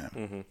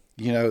time.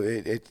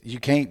 You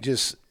can't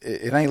just –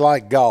 it ain't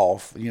like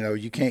golf.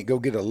 You can't go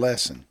get a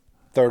lesson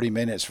 30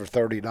 minutes for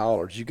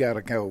 $30. You got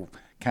to go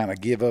kind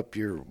of give up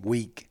your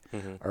week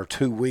or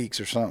 2 weeks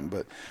or something.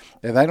 But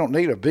and they don't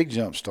need a big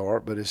jump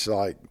start, but it's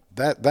like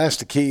that's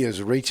the key,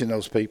 is reaching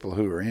those people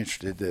who are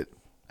interested that –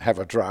 have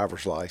a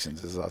driver's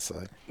license, as I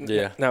say.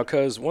 Yeah. Now,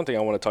 because one thing I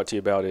want to talk to you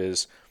about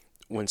is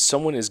when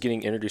someone is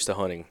getting introduced to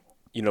hunting,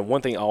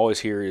 one thing I always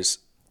hear is,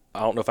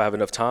 I don't know if I have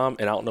enough time,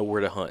 and I don't know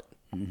where to hunt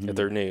if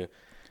they're new.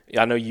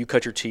 I know you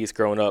cut your teeth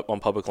growing up on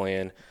public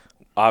land.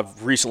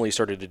 I've recently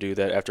started to do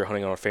that after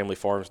hunting on a family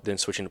farm, then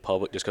switching to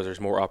public, just because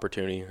there's more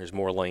opportunity, there's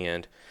more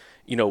land.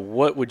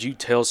 What would you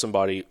tell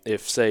somebody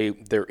if, say,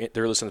 they're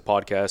listening to the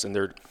podcast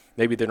and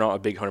maybe they're not a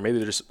big hunter, maybe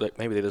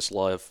they just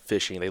love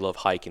fishing, they love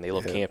hiking, they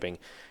love camping,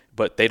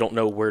 but they don't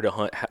know where to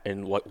hunt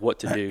and what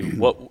to do.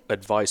 What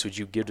advice would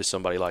you give to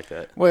somebody like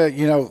that? Well,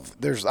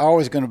 there's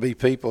always going to be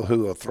people who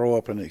will throw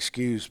up an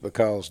excuse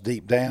because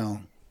deep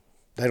down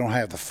they don't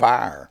have the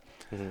fire.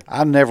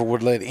 I never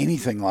would let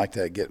anything like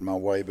that get in my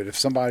way. But if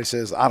somebody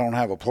says, I don't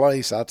have a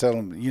place, I tell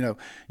them, you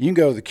can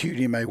go to the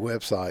QDMA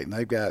website, and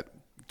they've got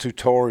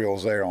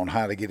tutorials there on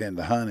how to get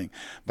into hunting.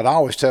 But I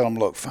always tell them,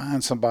 look,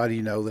 find somebody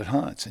that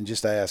hunts, and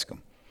just ask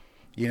them.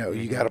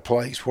 You got a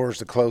place, where's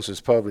the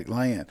closest public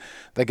land?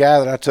 The guy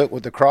that I took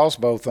with the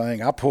crossbow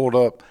thing, I pulled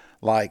up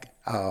like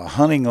a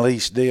hunting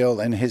lease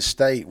deal in his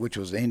state, which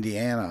was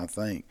Indiana, I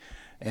think.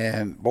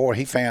 And, boy,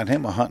 he found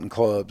him a hunting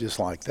club just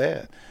like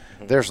that.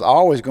 There's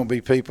always going to be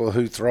people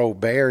who throw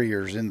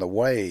barriers in the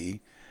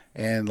way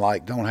and,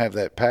 don't have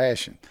that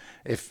passion.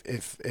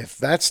 If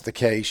that's the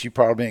case, you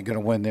probably ain't going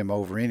to win them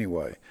over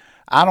anyway.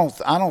 I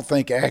don't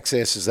think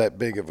access is that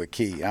big of a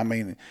key. I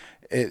mean,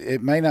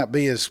 it may not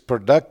be as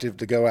productive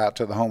to go out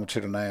to the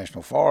Homochitto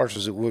National Forest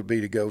as it would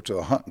be to go to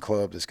a hunting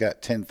club that's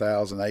got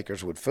 10,000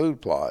 acres with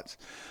food plots.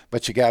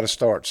 But you got to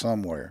start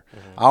somewhere.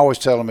 I always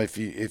tell them if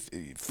you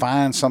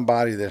find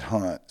somebody that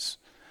hunts.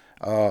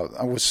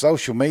 With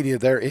social media,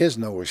 there is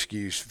no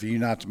excuse for you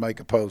not to make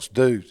a post.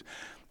 Dude,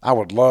 I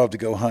would love to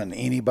go hunting.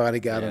 Anybody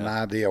got an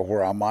idea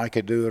where I might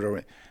could do it?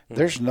 Or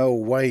there's no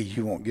way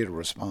you won't get a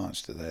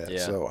response to that. Yeah.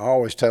 So I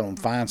always tell them,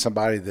 find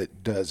somebody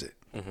that does it.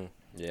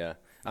 Yeah.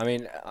 I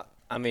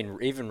mean,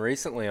 even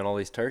recently on all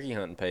these turkey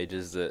hunting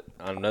pages that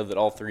I know that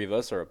all three of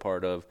us are a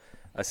part of,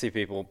 I see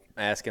people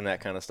asking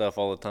that kind of stuff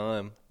all the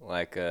time.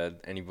 Like,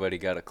 anybody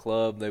got a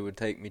club they would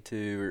take me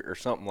to or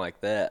something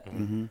like that.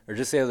 Or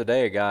just the other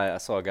day, I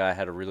saw a guy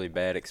had a really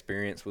bad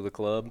experience with a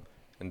club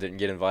and didn't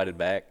get invited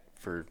back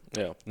for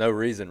no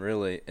reason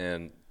really.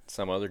 And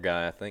some other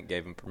guy, I think,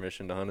 gave him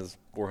permission to hunt his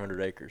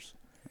 400 acres.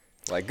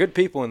 Like, good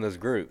people in those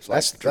groups. Like,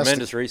 That's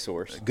tremendous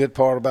resource. The good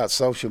part about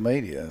social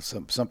media.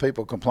 Some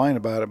people complain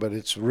about it, but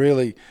it's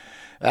really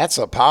that's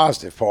a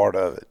positive part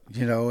of it,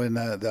 you know. And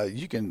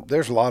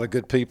there's a lot of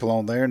good people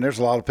on there, and there's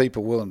a lot of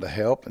people willing to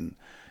help. And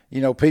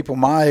you know, people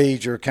my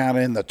age are kind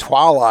of in the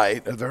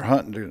twilight of their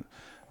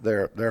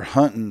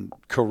hunting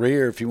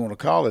career, if you want to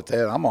call it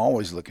that. I'm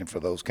always looking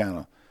for those kind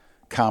of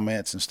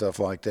comments and stuff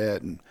like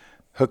that, and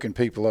hooking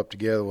people up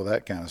together with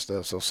that kind of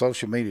stuff. So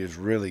social media is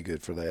really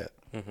good for that.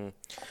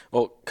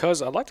 Well,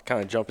 Cuz, I'd like to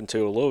kind of jump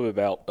into a little bit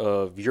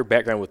about your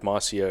background with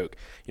Mossy Oak.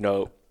 You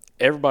know,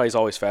 everybody's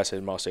always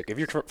fascinated with Mossy Oak. If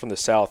you're from the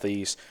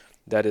Southeast,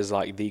 that is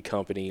like the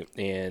company,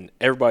 and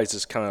everybody's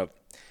just kind of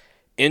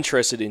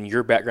interested in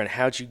your background.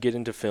 How'd you get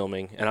into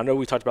filming? And I know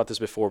we talked about this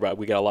before, but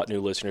we got a lot of new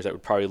listeners that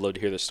would probably love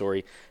to hear this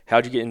story.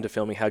 How'd you get into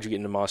filming? How'd you get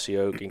into Mossy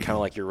Oak, and kind of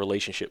like your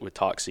relationship with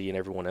Toxie and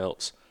everyone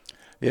else?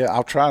 Yeah,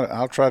 I'll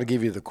try to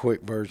give you the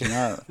quick version.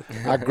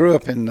 I grew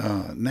up in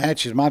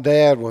Natchez. My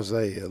dad was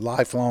a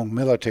lifelong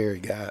military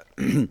guy,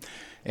 and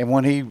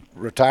when he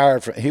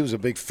retired, he was a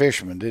big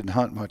fisherman, didn't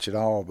hunt much at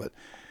all. But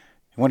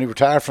when he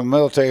retired from the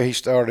military, he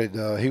started.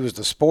 He was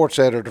the sports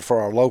editor for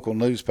our local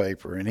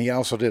newspaper, and he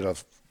also did a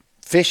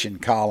fishing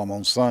column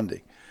on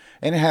Sunday,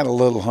 and it had a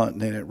little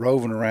hunting in it,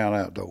 roving around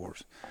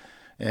outdoors.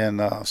 And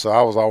so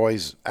I was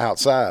always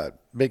outside,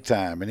 big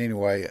time. And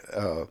anyway.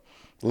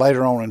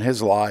 Later on in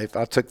his life,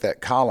 I took that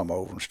column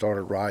over and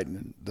started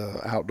writing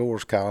the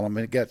outdoors column,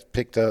 and it got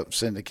picked up,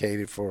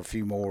 syndicated for a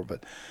few more.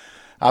 But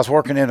I was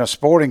working in a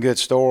sporting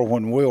goods store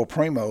when Will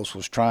Primos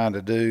was trying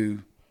to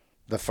do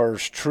the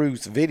first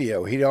Truth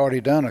video. He'd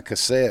already done a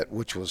cassette,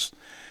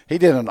 he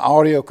did an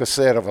audio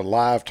cassette of a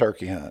live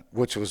turkey hunt,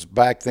 which was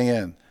back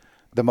then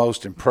the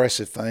most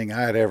impressive thing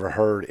I had ever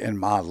heard in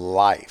my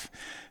life.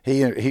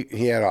 He had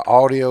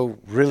an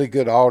really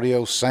good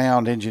audio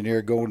sound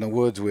engineer go in the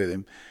woods with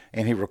him,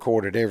 and he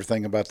recorded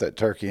everything about that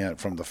turkey hunt,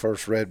 from the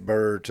first red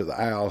bird to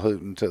the owl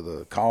hooting to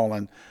the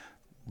calling,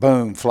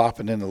 boom,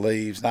 flopping in the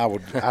leaves.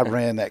 And I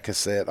ran that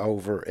cassette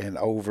over and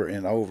over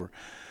and over.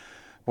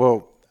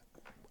 Well,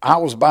 I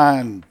was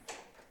buying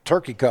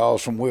turkey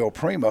calls from Will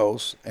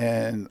Primos,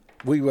 and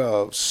we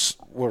were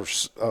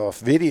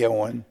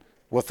videoing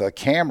with a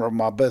camera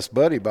my best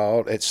buddy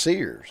bought at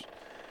Sears.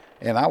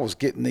 And I was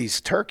getting these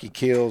turkey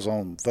kills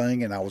on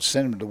thing, and I would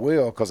send them to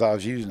Will because I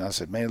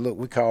said, man, look,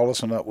 we call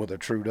this one up with a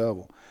true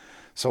double.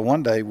 So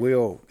one day,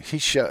 Will,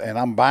 and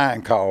I'm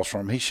buying calls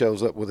from him. He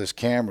shows up with his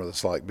camera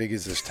that's like big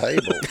as this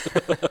table.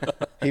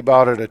 He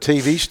bought it at a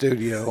TV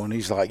studio, and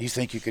he's like, you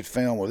think you could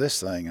film with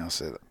this thing? I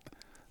said,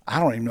 I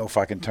don't even know if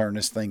I can turn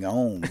this thing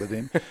on. But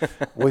then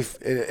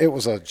it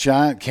was a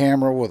giant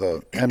camera with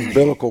an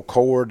umbilical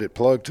cord that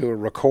plugged to a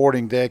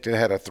recording deck that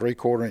had a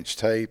 3/4-inch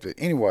tape.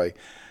 Anyway,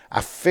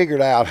 I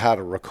figured out how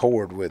to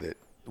record with it,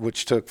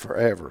 which took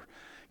forever.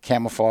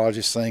 Camouflage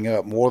this thing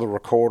up, wore the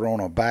recorder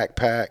on a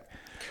backpack.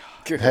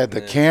 Had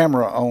the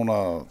camera on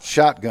a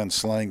shotgun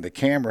sling. The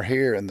camera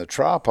here and the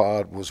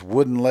tripod was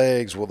wooden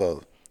legs with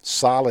a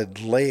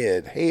solid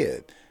lead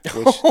head,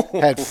 which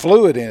had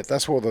fluid in it.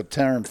 That's where the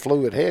term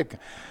fluid head.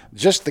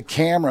 Just the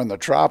camera and the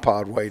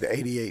tripod weighed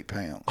 88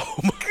 pounds. Oh,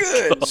 my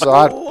God. So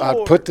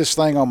I'd put this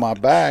thing on my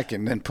back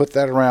and then put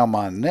that around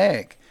my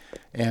neck,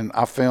 and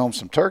I filmed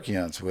some turkey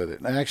hunts with it.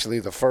 And actually,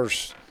 the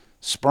first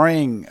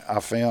spring I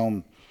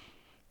filmed,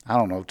 I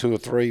don't know, 2 or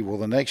 3. Well,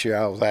 the next year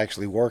I was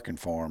actually working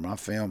for him. I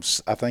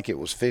filmed, I think it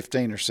was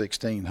 15 or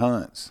 16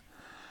 hunts.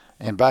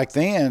 And back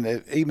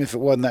then, even if it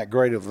wasn't that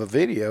great of a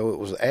video, it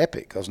was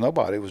epic because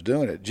nobody was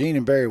doing it. Gene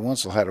and Barry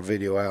Winslow had a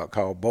video out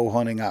called Bow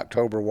Hunting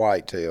October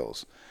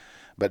Whitetails,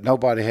 but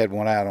nobody had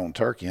one out on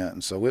turkey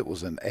hunting, so it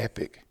was an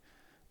epic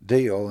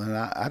deal. And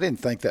I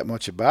didn't think that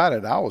much about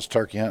it. I was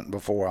turkey hunting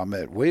before I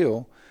met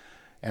Will,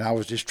 and I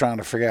was just trying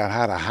to figure out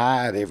how to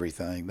hide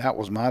everything. That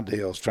was my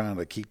deal, is trying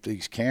to keep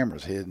these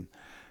cameras hidden.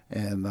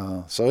 And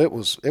so it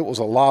was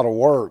a lot of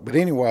work. But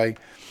anyway,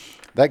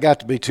 that got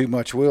to be too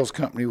much. Will's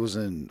company was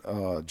in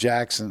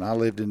Jackson. I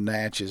lived in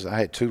Natchez. I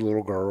had 2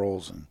 little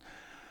girls. And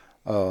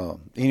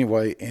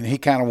anyway, and he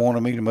kind of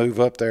wanted me to move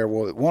up there.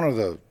 Well, one of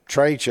the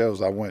trade shows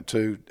I went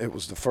to, it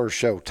was the first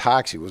show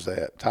Toxie was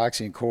at.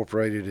 Toxie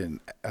Incorporated in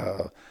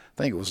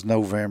I think it was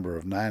November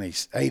of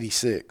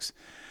 86.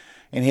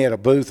 And he had a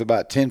booth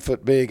about 10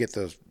 foot big at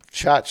the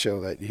SHOT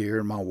Show that year.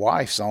 And my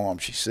wife saw him.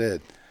 She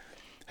said,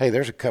 hey,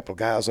 there's a couple of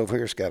guys over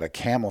here that's got a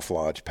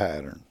camouflage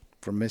pattern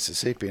from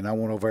Mississippi. And I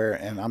went over there,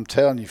 and I'm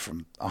telling you,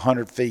 from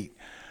 100 feet,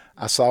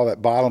 I saw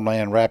that bottom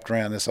man wrapped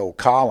around this old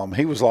column.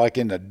 He was like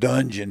in the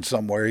dungeon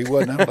somewhere. He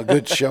wasn't on a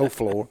good show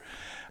floor.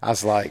 I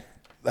was like,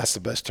 that's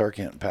the best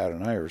turkey hunting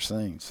pattern I ever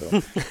seen. So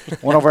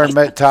went over and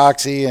met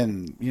Toxie,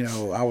 and,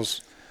 I was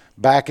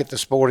back at the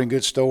sporting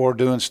goods store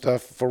doing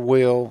stuff for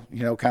Will,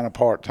 kind of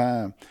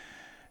part-time.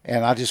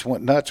 And I just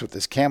went nuts with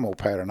this camo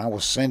pattern. I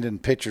was sending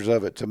pictures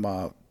of it to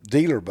my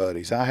dealer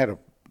buddies. I had a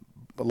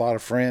lot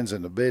of friends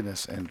in the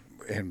business, and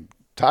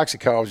Toxie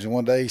called me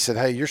one day. He said,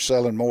 hey, you're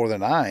selling more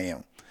than I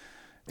am.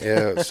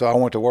 Yeah, so I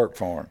went to work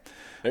for him.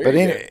 But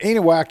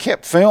anyway, I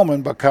kept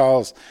filming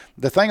because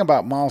the thing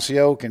about Mossy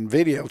Oak and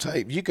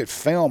videotape, you could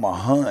film a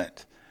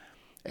hunt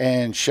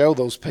and show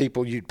those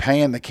people. You'd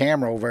pan the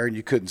camera over and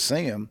you couldn't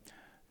see them.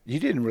 You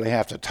didn't really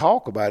have to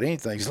talk about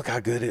anything. Just look how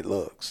good it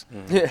looks.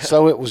 Yeah.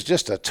 So it was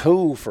just a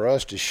tool for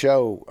us to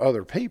show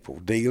other people,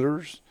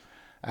 dealers,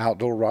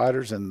 outdoor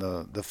riders, and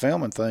the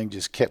filming thing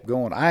just kept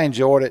going. I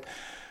enjoyed it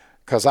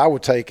because I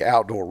would take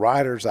outdoor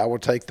riders. I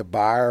would take the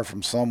buyer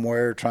from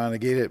somewhere trying to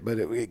get it, but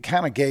it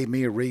kind of gave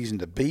me a reason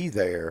to be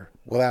there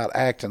without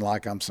acting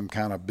like I'm some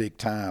kind of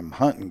big-time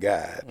hunting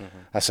guide. Mm-hmm.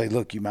 I say,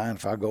 look, you mind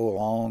if I go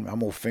along? I'm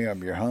going to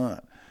film your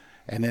hunt.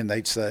 And then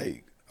they'd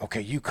say,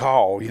 okay, you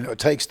call. It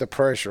takes the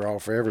pressure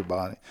off for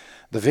everybody.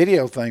 The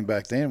video thing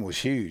back then was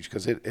huge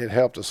because it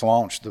helped us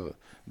launch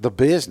the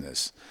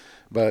business.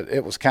 But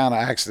it was kind of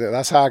accident.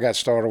 That's how I got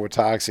started with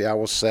Toxie. I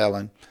was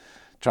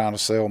trying to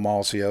sell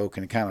Mossy Oak,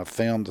 and kind of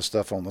filmed the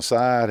stuff on the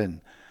side. And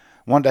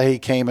one day he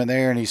came in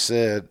there and he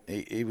said,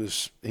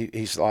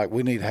 he's like,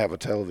 we need to have a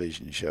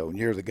television show, and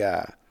you're the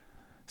guy.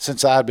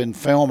 Since I'd been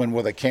filming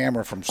with a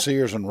camera from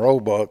Sears and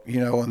Roebuck,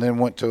 and then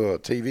went to a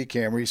TV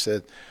camera, he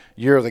said,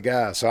 you're the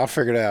guy. So I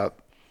figured out,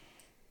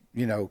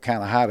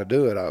 kind of how to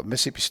do it.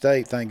 Mississippi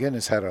State, thank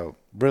goodness, had a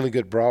really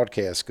good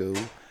broadcast school.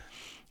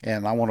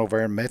 And I went over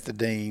there and met the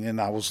dean, and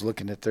I was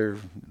looking at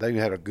they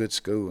had a good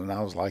school. And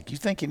I was like, you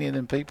think any of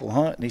them people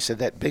hunt? And he said,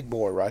 that big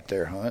boy right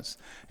there hunts.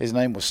 His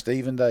name was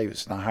Stephen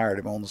Davis, and I hired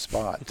him on the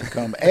spot to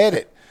come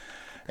edit.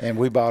 And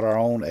we bought our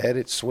own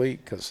edit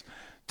suite because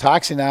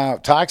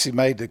Toxie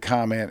made the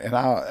comment, and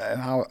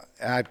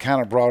I'd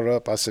kind of brought it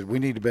up. I said, we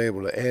need to be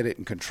able to edit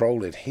and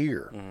control it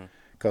here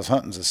because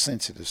hunting's a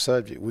sensitive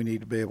subject. We need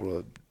to be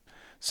able to.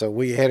 So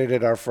we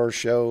edited our first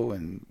show,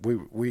 and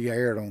we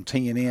aired on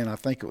TNN. I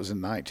think it was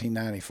in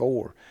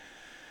 1994.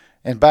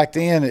 And back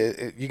then,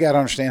 you got to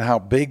understand how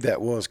big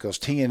that was because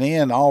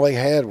TNN, all they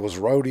had was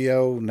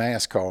rodeo,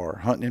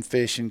 NASCAR, hunting and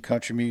fishing,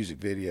 country music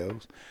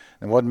videos.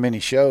 There wasn't many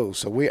shows.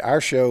 So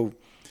our show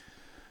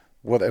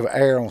would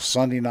air on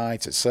Sunday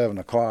nights at 7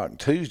 o'clock. And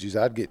Tuesdays,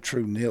 I'd get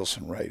true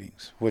Nielsen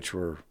ratings, which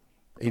were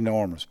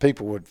enormous.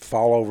 People would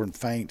fall over and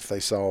faint if they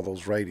saw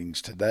those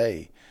ratings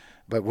today.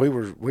 But we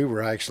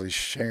were actually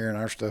sharing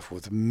our stuff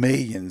with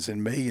millions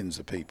and millions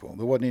of people.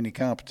 There wasn't any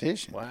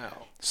competition.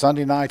 Wow.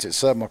 Sunday nights at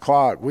 7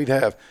 o'clock, we'd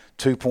have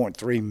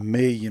 2.3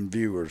 million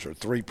viewers or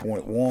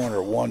 3.1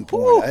 or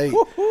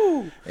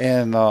 1.8.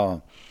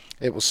 And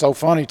it was so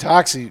funny.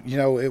 Toxie,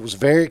 it was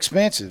very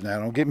expensive. Now,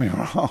 don't get me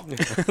wrong.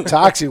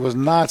 Toxie was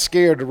not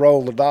scared to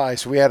roll the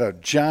dice. We had a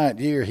giant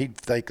year. He'd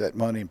take that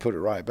money and put it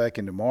right back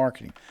into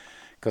marketing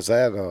because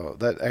that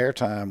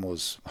airtime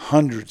was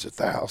hundreds of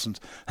thousands.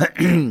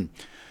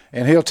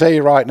 And he'll tell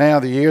you right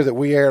now, the year that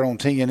we aired on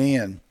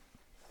TNN,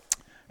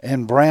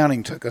 and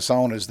Browning took us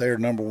on as their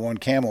number one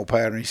camo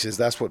pattern, he says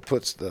that's what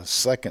puts the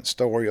second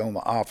story on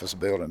the office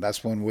building.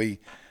 That's when we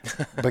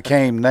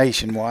became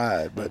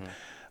nationwide.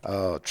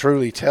 But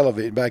truly,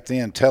 television back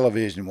then,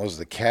 television was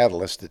the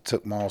catalyst that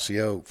took Mossy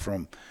Oak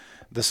from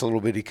this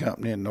little bitty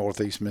company in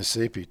Northeast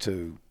Mississippi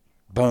to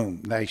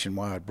boom,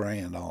 nationwide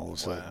brand all of a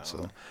sudden. Wow.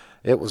 So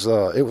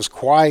it was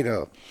quite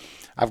a.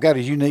 I've got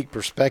a unique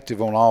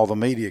perspective on all the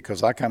media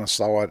because I kind of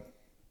saw it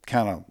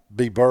kind of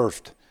be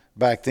birthed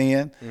back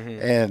then.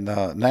 Mm-hmm.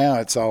 And now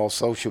it's all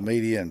social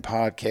media and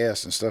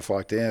podcasts and stuff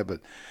like that. But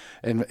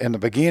in the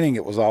beginning,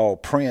 it was all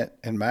print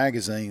and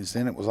magazines.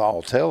 Then it was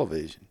all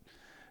television.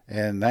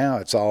 And now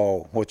it's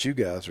all what you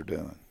guys are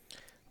doing.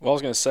 Well, I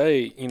was going to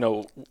say,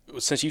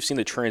 since you've seen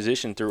the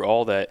transition through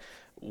all that,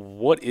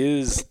 what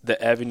is the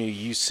avenue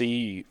you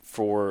see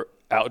for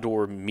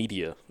outdoor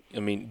media? I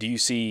mean, do you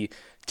see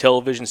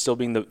television still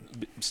being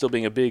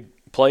a big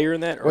player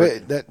in that? Or? Well,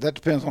 that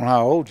depends on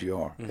how old you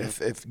are.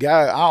 Mm-hmm. If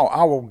guy,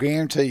 I will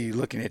guarantee you,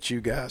 looking at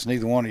you guys,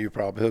 neither one of you are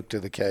probably hooked to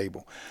the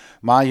cable.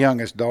 My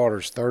youngest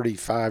daughter's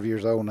 35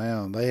 years old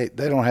now, and they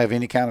don't have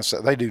any kind of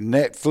stuff. They do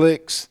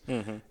Netflix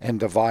and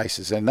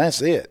devices, and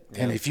that's it.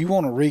 Yeah. And if you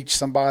want to reach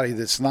somebody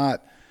that's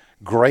not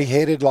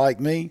gray-headed like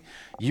me,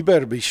 you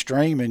better be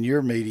streaming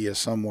your media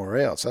somewhere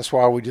else. That's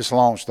why we just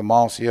launched the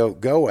Mossy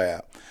Oak Go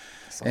app.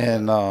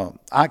 And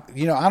I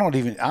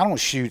don't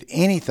shoot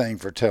anything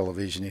for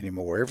television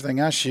anymore.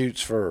 Everything I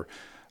shoot's for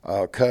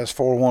Cuss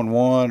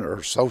 411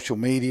 or social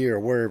media or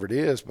wherever it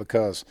is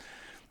because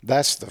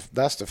that's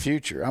the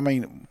future. I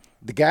mean,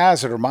 the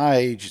guys that are my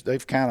age,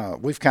 we've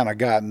kind of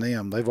gotten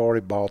them. They've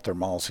already bought their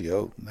Mossy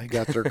Oak. They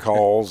got their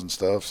calls and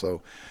stuff.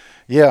 So,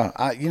 yeah,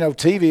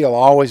 TV will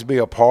always be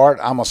a part.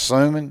 I'm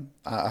assuming.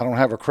 I don't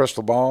have a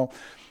crystal ball.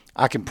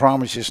 I can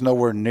promise you it's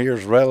nowhere near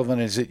as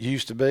relevant as it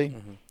used to be.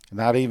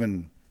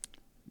 Mm-hmm.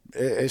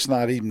 It's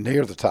not even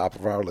near the top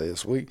of our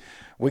list. We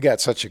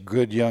got such a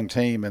good young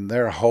team, and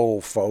their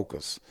whole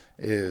focus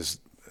is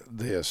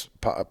this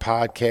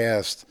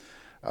podcast,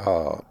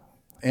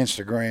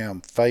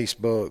 Instagram,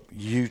 Facebook,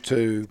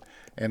 YouTube,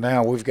 and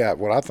now we've got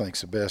what I think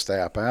is the best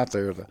app out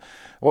there.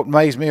 What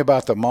amazed me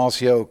about the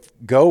Mossy Oak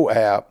Go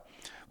app,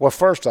 well,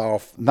 first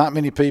off, not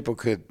many people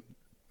could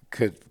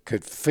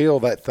fill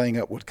that thing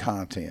up with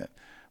content.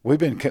 We've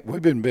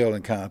been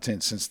building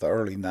content since the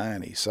early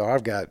 '90s, so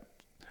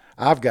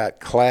I've got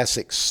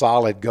classic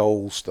solid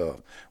gold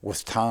stuff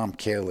with Tom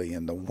Kelly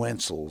and the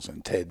Wentzels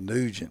and Ted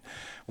Nugent.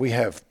 We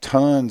have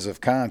tons of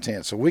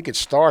content, so we could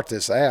start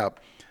this app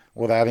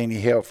without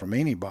any help from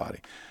anybody.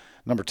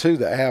 Number two,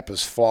 the app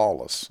is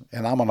flawless,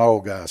 and I'm an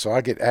old guy, so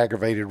I get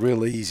aggravated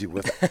real easy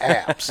with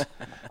apps.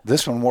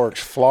 This one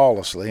works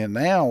flawlessly, and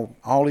now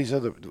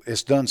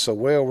it's done so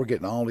well, we're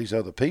getting all these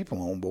other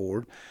people on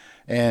board,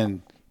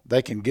 and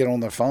they can get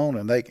on their phone,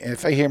 and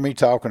if they hear me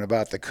talking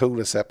about the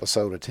coolest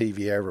episode of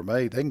TV ever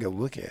made, they can go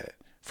look at it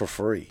for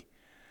free.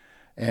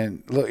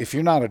 And look, if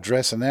you're not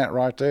addressing that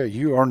right there,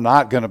 you are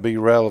not going to be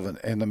relevant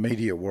in the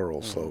media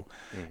world. Mm-hmm. So,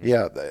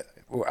 yeah,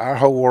 our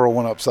whole world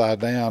went upside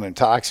down, and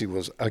Toxie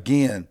was,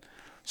 again,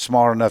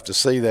 smart enough to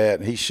see that,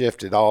 and he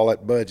shifted all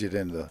that budget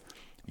into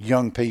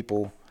young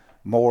people,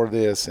 more of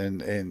this,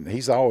 and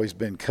he's always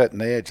been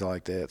cutting edge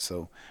like that.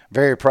 So,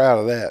 very proud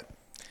of that.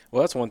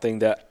 Well, that's one thing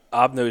that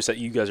I've noticed that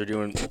you guys are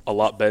doing a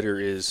lot better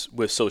is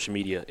with social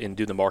media and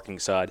do the marketing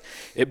side.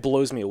 It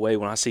blows me away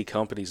when I see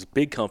companies,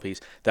 big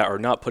companies, that are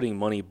not putting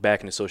money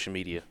back into social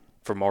media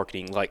for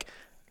marketing. Like,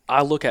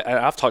 I've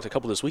talked to a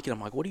couple this week, and I'm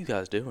like, what are you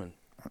guys doing?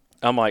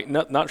 I'm like,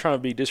 not trying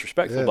to be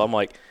disrespectful, but I'm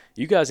like,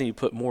 you guys need to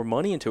put more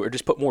money into it or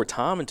just put more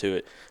time into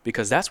it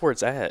because that's where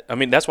it's at. I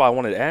mean, that's why I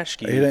wanted to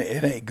ask you.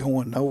 It ain't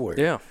going nowhere.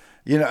 Yeah.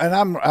 You know,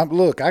 and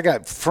look, I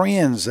got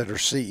friends that are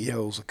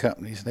CEOs of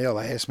companies, and they'll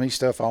ask me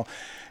stuff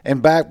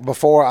and back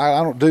before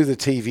I don't do the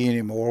TV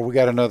anymore. We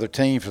got another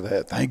team for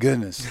that. Thank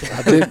goodness.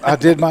 I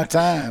did my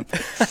time.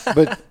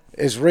 But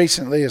as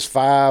recently as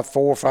 4,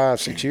 5,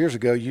 6 years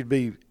ago, you'd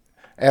be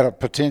at a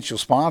potential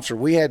sponsor.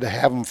 We had to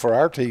have them for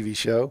our TV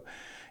show,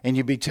 and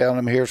you'd be telling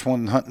them, here's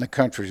when Hunting the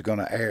Country is going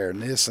to air,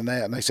 and this and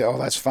that. And they say, oh,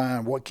 that's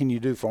fine. What can you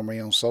do for me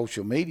on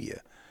social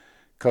media?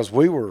 Because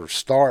we were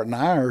starting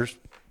ours,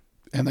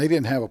 and they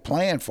didn't have a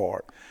plan for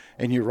it.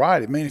 And you're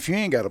right. I mean, if you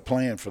ain't got a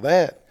plan for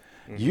that,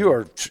 mm-hmm.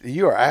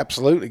 you are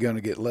absolutely going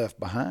to get left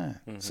behind.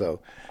 Mm-hmm.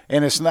 So,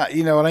 and it's not,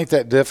 it ain't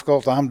that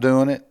difficult. I'm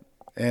doing it,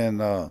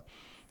 and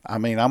I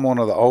mean, I'm one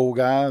of the old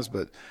guys,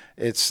 but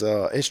it's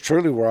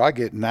truly where I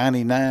get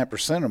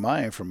 99% of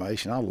my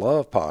information. I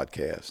love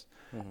podcasts,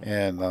 mm-hmm.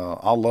 and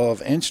I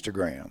love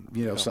Instagram.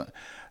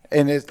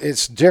 And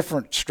it's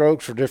different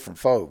strokes for different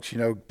folks.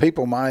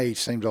 People my age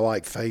seem to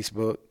like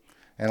Facebook.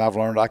 And I've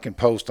learned I can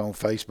post on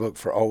Facebook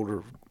for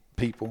older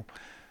people.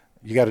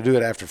 You got to do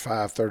it after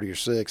 5:30 or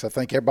 6. I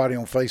think everybody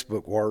on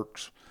Facebook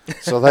works,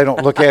 so they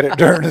don't look at it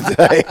during the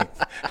day.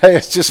 Hey,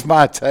 it's just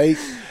my take.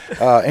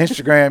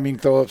 Instagram, you can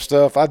throw up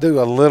stuff. I do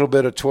a little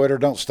bit of Twitter.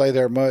 Don't stay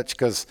there much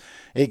because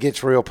it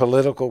gets real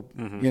political.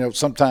 Mm-hmm.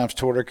 Sometimes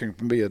Twitter can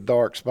be a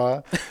dark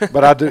spot.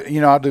 But I do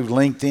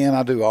LinkedIn.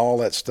 I do all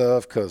that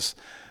stuff because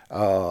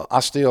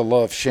I still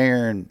love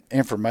sharing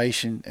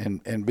information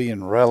and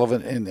being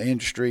relevant in the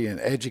industry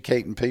and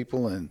educating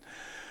people, and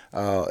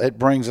it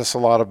brings us a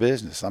lot of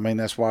business. I mean,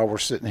 that's why we're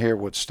sitting here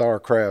with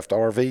StarCraft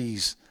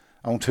RVs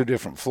on 2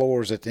 different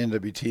floors at the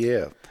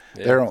NWTF.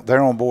 Yeah.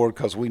 They're on board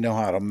because we know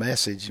how to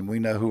message and we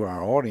know who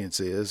our audience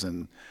is,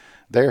 and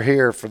they're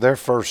here for their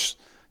first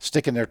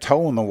sticking their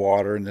toe in the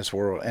water in this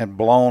world and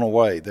blown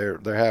away. They're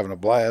having a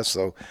blast.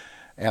 So,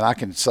 and I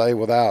can say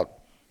without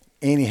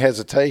any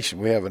hesitation,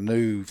 we have a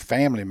new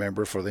family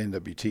member for the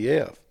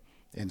NWTF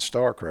in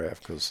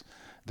StarCraft because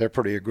they're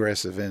pretty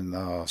aggressive in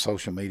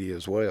social media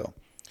as well.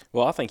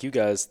 Well, I think you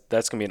guys,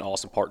 that's going to be an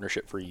awesome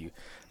partnership for you.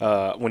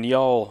 When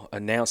y'all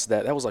announced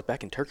that was like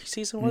back in turkey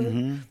season, was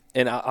mm-hmm. it?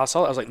 And I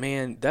saw that, I was like,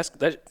 man,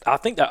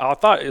 I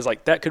thought it was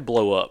like that could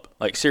blow up,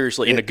 like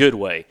seriously, in a good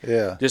way.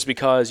 Yeah. Just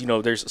because,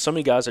 there's so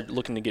many guys that are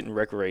looking to get in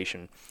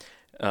recreation,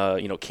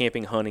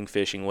 camping, hunting,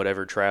 fishing,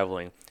 whatever,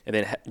 traveling, and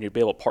then you'd be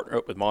able to partner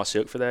up with Mossy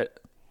Oak for that.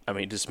 I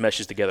mean, it just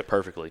meshes together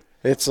perfectly.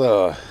 It's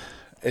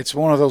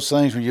one of those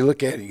things when you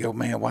look at it, you go,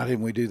 man, why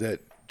didn't we do that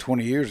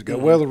 20 years ago?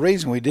 Mm-hmm. Well, the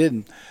reason we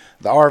didn't,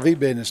 the RV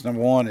business,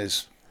 number one,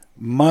 is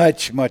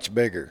much, much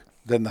bigger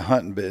than the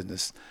hunting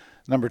business.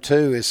 Number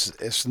two,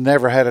 it's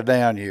never had a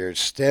down year. It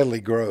steadily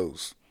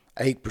grows,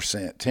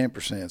 8%,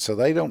 10%. So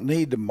they don't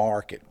need to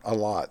market a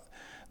lot.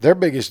 Their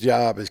biggest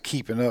job is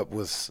keeping up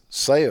with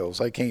sales.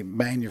 They can't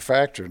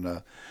manufacture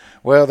enough.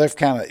 Well, they've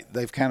kind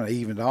of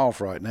evened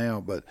off right now,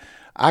 but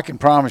I can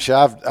promise you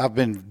I've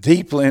been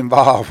deeply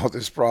involved with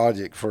this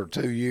project for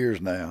 2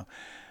 years now,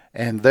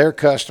 and their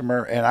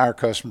customer and our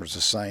customer is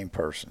the same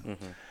person.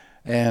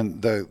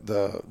 And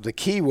the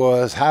key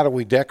was, how do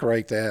we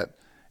decorate that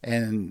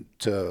and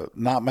to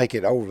not make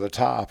it over the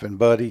top? And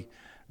Buddy,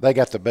 they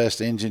got the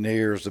best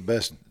engineers, the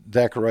best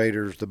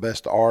decorators, the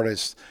best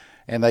artists,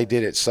 and they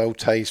did it so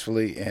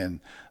tastefully.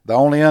 And the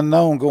only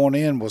unknown going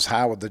in was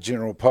how would the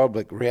general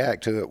public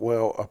react to it.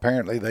 Well,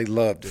 apparently they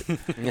loved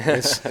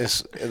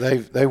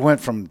it. They went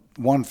from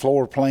one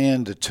floor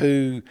plan to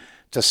 2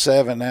 to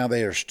 7. Now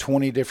there's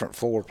 20 different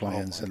floor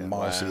plans in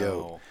Mossy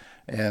Oak.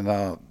 And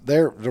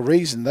the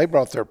reason they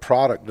brought their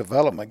product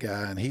development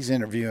guy, and he's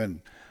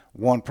interviewing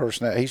one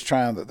person.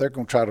 They're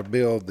going to try to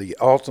build the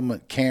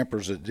ultimate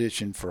campers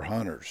edition for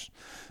hunters.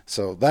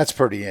 So that's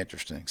pretty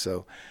interesting.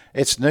 So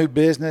it's new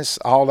business.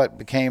 All that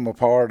became a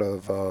part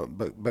of,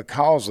 but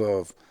because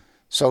of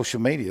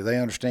social media, they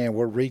understand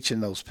we're reaching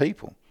those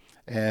people.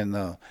 And,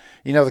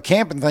 the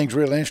camping thing's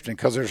real interesting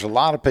because there's a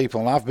lot of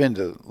people, and I've been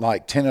to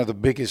like 10 of the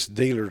biggest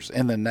dealers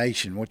in the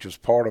nation, which was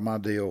part of my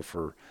deal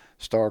for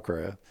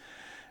StarCraft.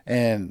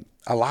 And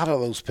a lot of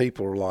those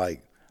people are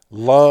like,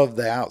 love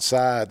the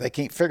outside. They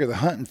can't figure the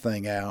hunting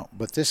thing out,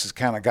 but this has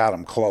kind of got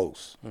them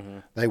close.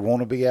 They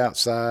want to be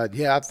outside.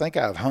 Yeah, I think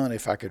I'd hunt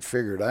if I could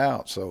figure it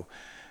out. So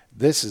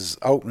this is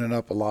opening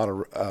up a lot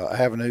of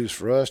avenues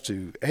for us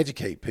to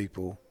educate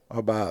people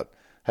about,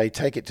 hey,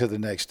 take it to the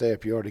next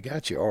step. You already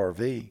got your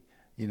RV.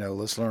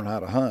 Let's learn how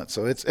to hunt.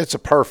 So it's a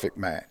perfect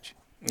match.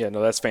 Yeah,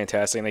 no, that's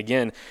fantastic. And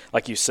again,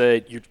 like you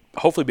said, you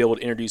hopefully be able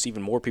to introduce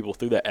even more people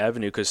through that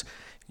avenue, because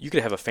you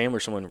could have a family or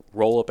someone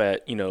roll up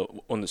at,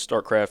 on the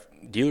StarCraft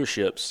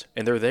dealerships,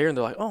 and they're there and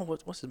they're like, oh,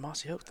 what's the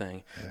Mossy Oak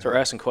thing? Yeah. Start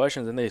asking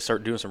questions, and they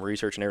start doing some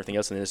research and everything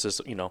else, and it's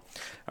just,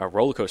 a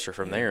roller coaster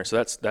from there.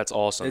 So that's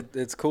awesome.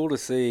 It's cool to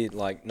see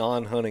like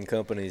non-hunting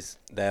companies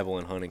dabble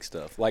in hunting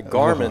stuff. Like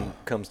Garmin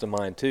comes to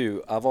mind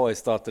too. I've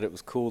always thought that it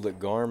was cool that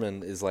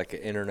Garmin is like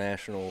an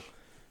international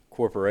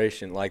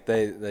corporation. Like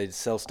they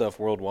sell stuff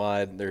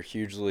worldwide. They're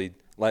hugely,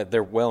 like,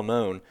 they're well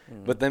known,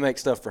 but they make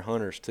stuff for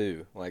hunters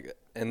too. Like,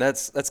 and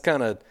that's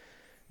kind of,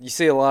 you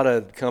see a lot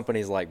of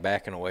companies like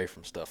backing away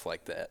from stuff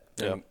like that.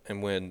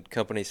 And when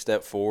companies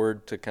step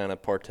forward to kind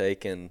of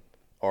partake in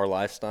our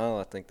lifestyle,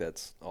 I think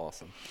that's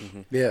awesome.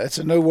 Yeah, it's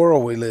a new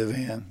world we live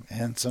in,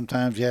 and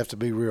sometimes you have to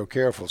be real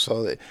careful.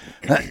 So that,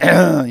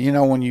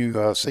 when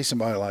you see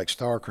somebody like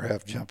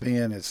StarCraft jump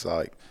in, it's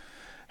like,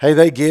 hey,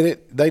 they get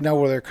it. They know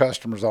where their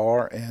customers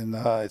are, and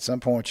at some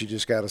point you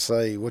just got to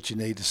say what you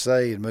need to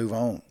say and move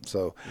on.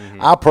 So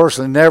I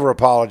personally never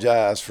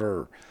apologize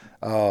for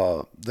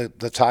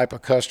the type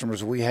of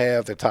customers we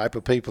have, the type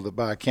of people that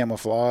buy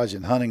camouflage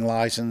and hunting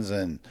license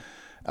and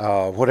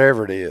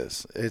whatever it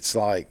is. It's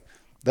like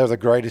they're the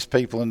greatest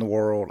people in the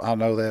world. I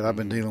know that. I've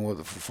been dealing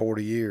with it for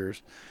 40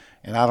 years.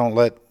 And I don't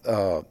let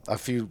a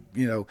few,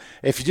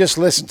 if you just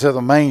listen to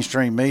the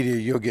mainstream media,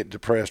 you'll get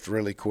depressed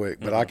really quick.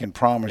 But I can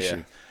promise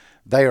you,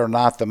 they are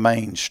not the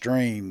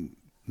mainstream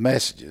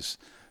messages.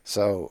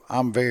 So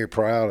I'm very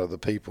proud of the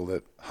people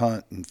that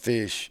hunt and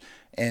fish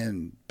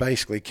and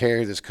basically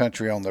carry this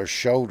country on their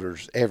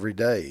shoulders every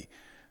day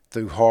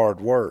through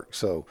hard work.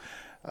 So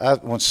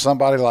when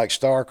somebody like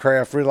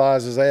StarCraft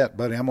realizes that,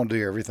 buddy, I'm going to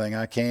do everything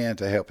I can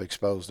to help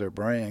expose their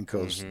brand,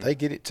 because they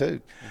get it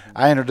too.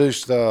 I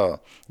introduced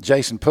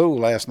Jason Poole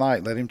last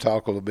night, let him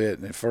talk a little bit,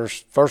 and the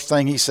first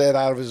thing he said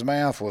out of his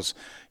mouth was,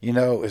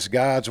 it's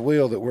God's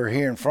will that we're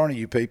here in front of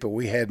you people.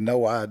 We had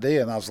no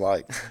idea. And I was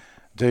like,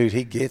 dude,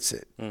 he gets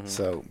it.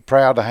 So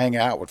proud to hang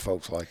out with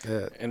folks like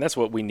that. And that's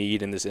what we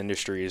need in this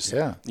industry is,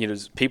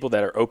 people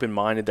that are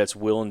open-minded, that's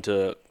willing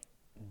to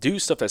do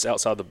stuff that's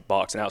outside the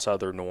box and outside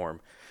their norm.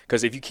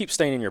 Because if you keep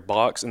staying in your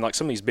box, and like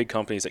some of these big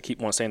companies that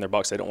want to stay in their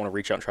box, they don't want to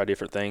reach out and try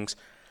different things,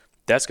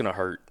 that's going to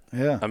hurt.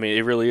 Yeah. I mean,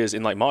 it really is.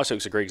 And like Mossy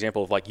Oak's a great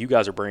example of, like, you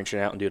guys are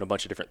branching out and doing a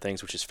bunch of different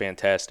things, which is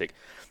fantastic.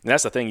 And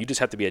that's the thing. You just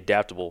have to be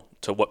adaptable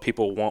to what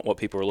people want, what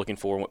people are looking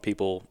for, and what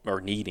people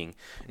are needing.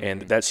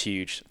 And that's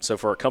huge. So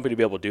for a company to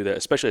be able to do that,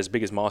 especially as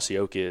big as Mossy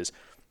Oak is,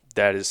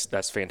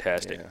 that's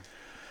fantastic. Yeah.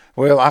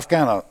 Well, I've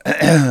kind of,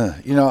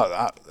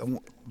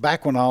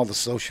 back when all the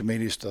social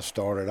media stuff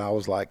started, I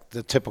was like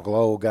the typical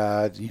old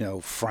guy,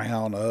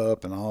 frown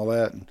up and all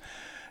that.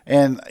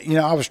 And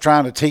I was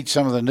trying to teach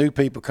some of the new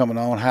people coming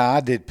on how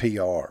I did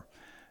PR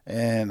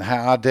and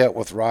how I dealt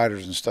with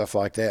writers and stuff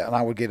like that. And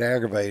I would get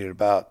aggravated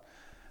about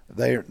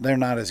they're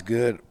not as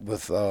good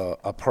with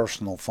a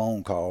personal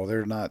phone call.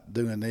 They're not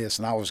doing this.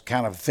 And I was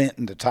kind of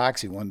venting to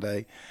Toxie one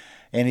day,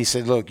 and he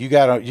said, "Look, you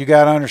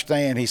gotta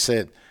understand." He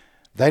said,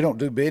 "They don't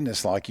do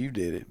business like you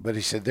did it," but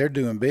he said they're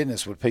doing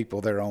business with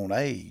people their own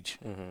age.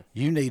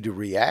 You need to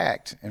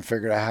react and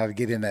figure out how to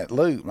get in that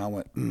loop. And I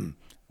went,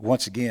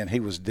 Once again, he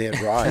was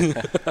dead right.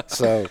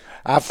 So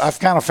I've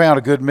kind of found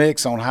a good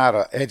mix on how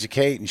to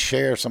educate and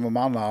share some of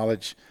my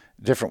knowledge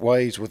different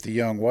ways with the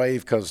young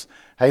wave, because,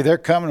 hey, they're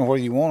coming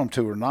whether you want them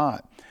to or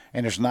not.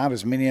 And there's not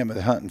as many of them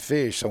that hunt and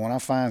fish. So when I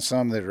find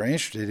some that are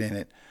interested in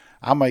it,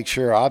 I make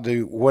sure I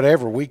do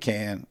whatever we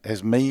can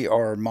as me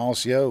or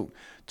Mossy Oak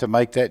to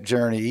make that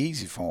journey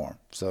easy for them.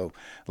 So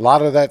a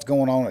lot of that's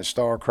going on at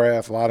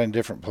StarCraft, a lot in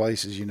different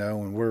places, you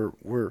know,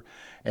 and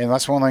and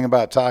that's one thing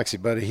about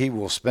Toxie, buddy. He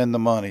will spend the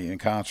money in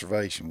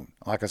conservation.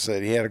 Like I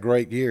said, he had a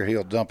great year.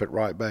 He'll dump it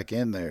right back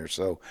in there.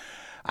 So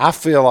I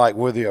feel like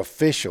we're the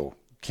official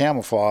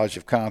camouflage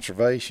of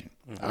conservation.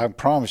 I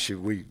promise you,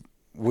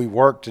 we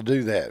work to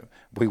do that.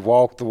 We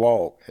walk the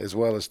walk as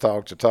well as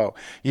talk the talk.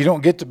 You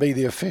don't get to be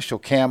the official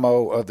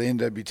camo of the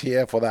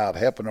NWTF without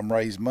helping them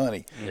raise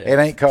money. Yeah. It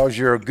ain't because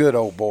you're a good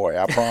old boy,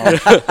 I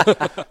promise.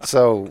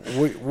 So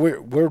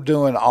we're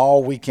doing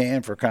all we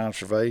can for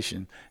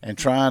conservation and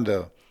trying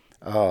to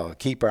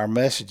keep our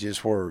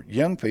messages where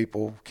young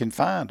people can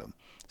find them.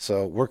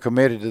 So we're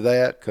committed to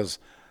that because,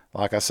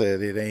 like I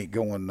said, it ain't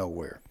going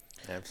nowhere.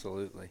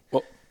 Absolutely.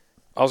 Well,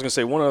 I was going to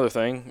say one other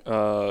thing.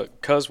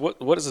 Cuz, what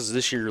does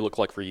this year look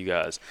like for you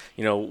guys?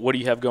 You know, what do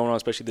you have going on,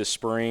 especially this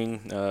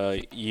spring?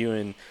 You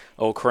and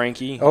old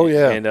Cranky. Oh,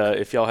 yeah. And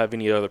if y'all have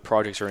any other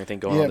projects or anything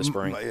going on this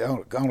spring.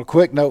 On a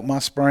quick note, my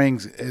spring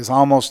is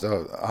almost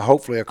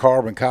hopefully a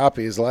carbon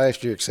copy as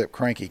last year, except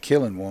Cranky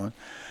killing one.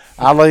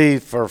 I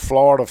leave for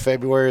Florida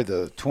February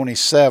the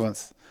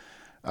 27th.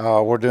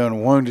 We're doing a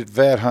wounded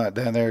vet hunt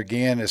down there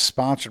again. It's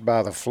sponsored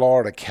by the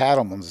Florida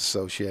Cattlemen's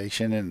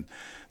Association, and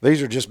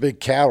these are just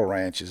big cattle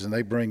ranches, and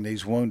they bring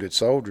these wounded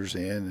soldiers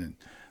in, and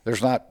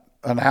there's not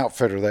an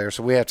outfitter there,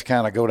 so we have to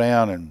kind of go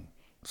down and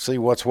see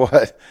what's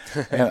what.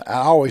 And I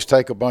always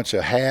take a bunch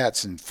of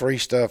hats and free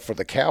stuff for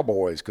the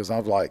cowboys because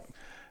I'm like,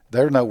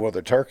 they know where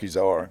the turkeys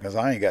are because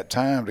I ain't got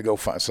time to go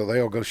find. So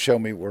they'll go show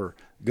me where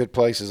good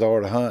places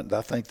are to hunt.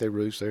 I think they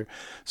roost there.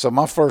 So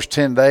my first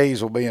 10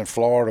 days will be in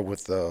Florida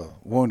with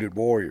wounded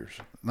warriors.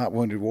 Not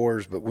wounded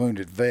warriors, but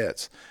wounded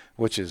vets,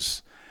 which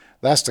is –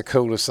 that's the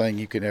coolest thing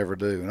you can ever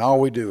do. And all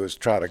we do is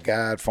try to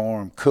guide for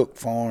them, cook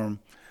for them,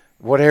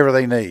 whatever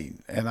they need.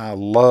 And I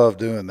love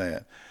doing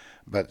that.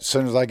 But as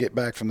soon as I get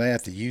back from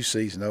that, the youth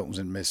season opens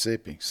in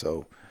Mississippi.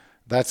 So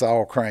that's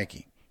all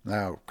Cranky.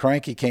 Now,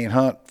 Cranky can't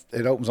hunt.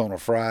 It opens on a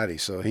Friday,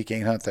 so he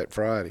can't hunt that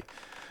Friday.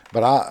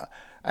 But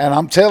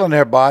I'm telling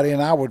everybody,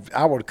 and I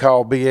would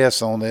call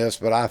BS on this,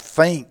 but I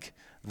think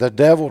the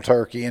devil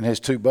turkey and his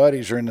two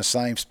buddies are in the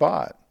same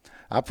spot.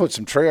 I put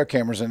some trail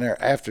cameras in there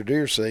after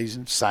deer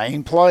season,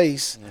 same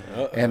place,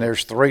 and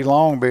there's 3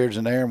 longbeards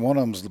in there, and one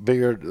of them's the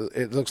beard.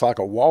 It looks like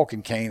a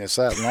walking cane. It's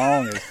that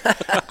long.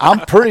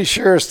 I'm pretty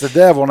sure it's the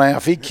devil now.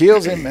 If he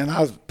kills him, and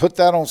I put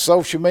that on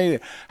social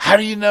media, how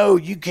do you know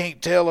you can't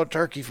tell a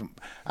turkey from?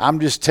 I'm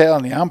just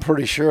telling you, I'm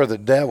pretty sure the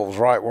devil's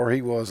right where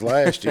he was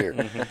last year.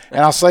 And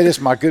I'll say this,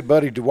 my good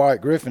buddy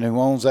Dwight Griffin, who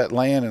owns that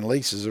land and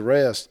leases the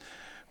rest,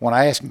 when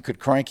I asked him could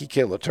Cranky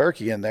kill a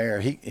turkey in there,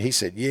 he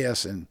said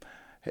yes, and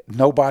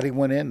nobody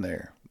went in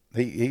there.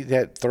 He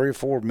had 3 or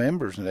 4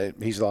 members, and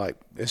he's like,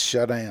 it's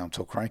shut down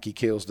till Cranky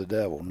kills the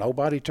devil.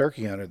 Nobody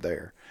turkey hunted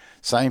there.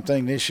 Same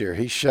thing this year.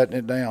 He's shutting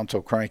it down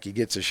till Cranky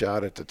gets a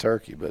shot at the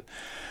turkey. But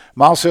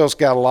Mossy Oak's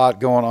got a lot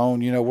going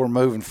on. You know, we're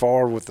moving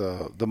forward with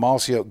the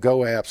Mossy Oak Go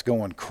apps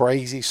going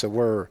crazy, so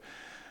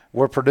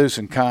we're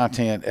producing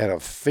content at a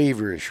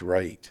feverish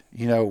rate,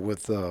 you know,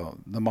 with the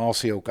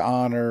Mossy Oak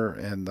Honor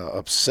and the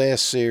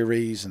Obsessed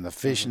series and the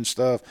fishing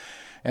stuff.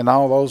 And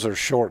all those are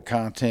short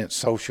content,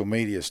 social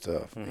media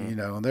stuff, you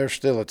know. And there's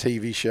still a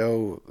TV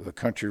show, the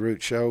Country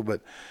Route show,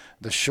 but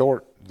the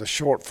short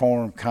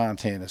form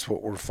content is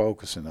what we're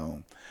focusing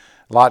on.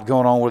 A lot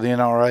going on with the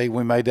NRA.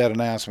 We made that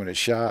announcement at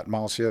SHOT.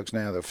 Mossy Oak's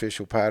now the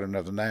official pattern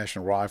of the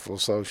National Rifle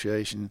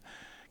Association.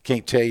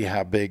 Can't tell you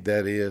how big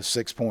that is.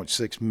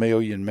 6.6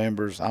 million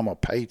members. I'm a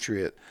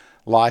Patriot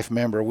Life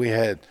member. We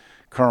had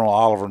Colonel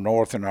Oliver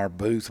North in our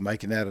booth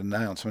making that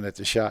announcement at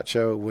the SHOT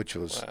Show, which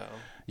was wow.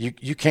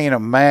 You can't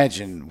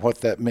imagine what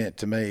that meant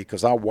to me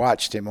because I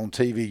watched him on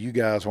TV. You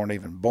guys weren't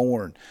even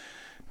born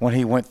when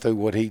he went through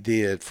what he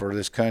did for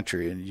this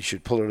country, and you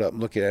should pull it up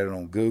and look at it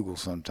on Google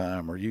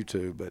sometime or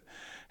YouTube. But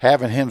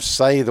having him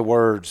say the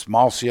words,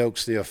 Mossy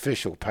Oak's the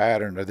official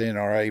pattern of the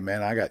NRA,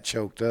 man, I got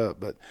choked up.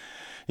 But,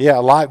 yeah,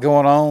 a lot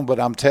going on, but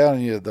I'm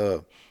telling you,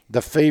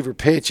 the fever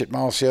pitch at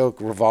Mossy Oak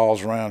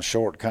revolves around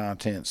short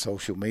content,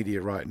 social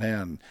media right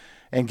now,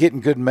 and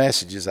getting good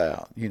messages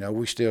out. You know,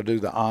 we still do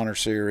the honor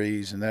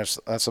series, and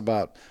that's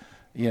about,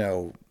 you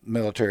know,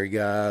 military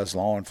guys,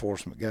 law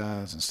enforcement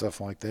guys, and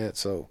stuff like that.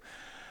 So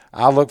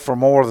I look for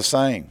more of the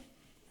same.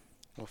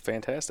 Well,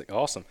 fantastic.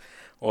 Awesome.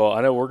 Well,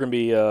 I know we're going to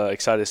be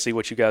excited to see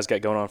what you guys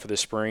got going on for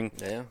this spring.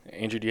 Yeah.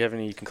 Andrew, do you have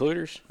any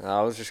concluders?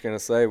 I was just going to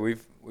say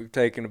we've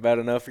taken about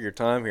enough of your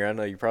time here. I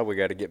know you probably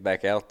got to get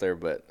back out there,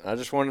 but I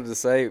just wanted to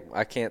say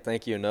I can't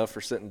thank you enough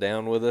for sitting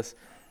down with us.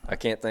 I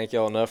can't thank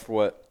y'all enough for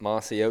what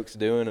Mossy Oak's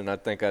doing, and I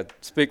think I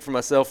speak for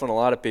myself and a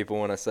lot of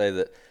people when I say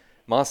that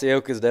Mossy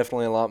Oak is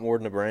definitely a lot more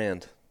than a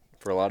brand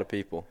for a lot of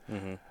people.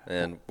 Mm-hmm.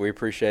 And we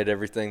appreciate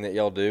everything that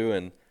y'all do,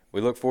 and we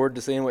look forward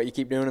to seeing what you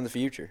keep doing in the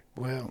future.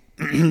 Well,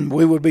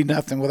 we would be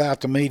nothing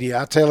without the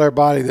media. I tell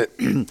everybody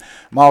that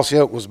Mossy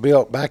Oak was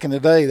built, back in the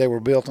day, they were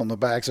built on the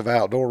backs of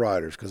outdoor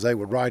writers because they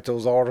would write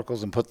those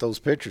articles and put those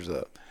pictures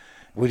up.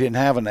 We didn't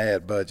have an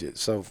ad budget.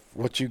 So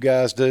what you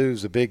guys do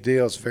is a big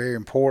deal. It's very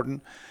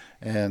important.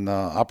 And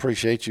I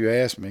appreciate you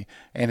asking me.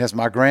 And as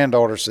my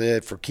granddaughter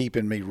said, for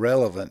keeping me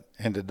relevant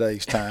in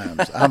today's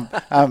times.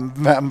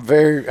 I'm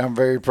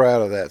very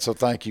proud of that. So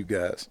thank you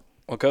guys.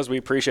 Well, cuz we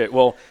appreciate it.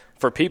 Well,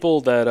 for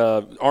people that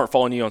aren't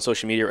following you on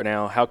social media right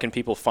now, how can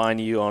people find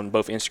you on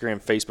both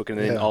Instagram, Facebook, and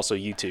then also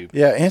YouTube?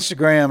 Yeah,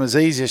 Instagram is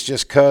easy. It's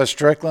just Cuz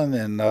Strickland,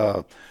 and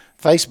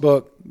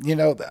Facebook,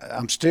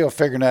 I'm still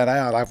figuring that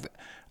out.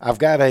 I've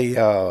got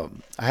I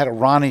had a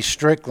Ronnie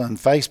Strickland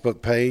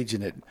Facebook page,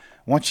 and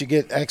once you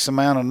get X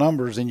amount of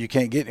numbers, then you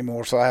can't get any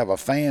more. So I have a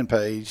fan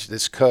page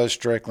that's Cuz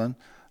Strickland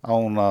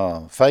on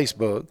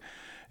Facebook.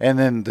 And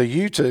then the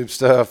YouTube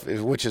stuff,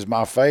 which is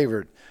my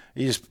favorite,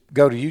 you just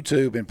go to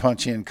YouTube and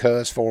punch in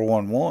Cuz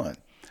 411.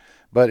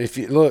 But if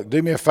you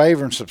do me a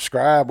favor and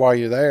subscribe while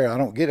you're there. I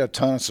don't get a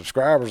ton of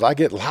subscribers. I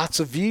get lots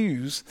of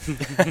views,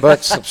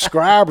 but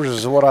subscribers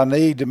is what I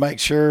need to make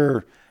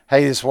sure,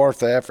 hey, it's worth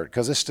the effort,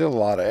 because it's still a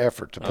lot of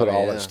effort to put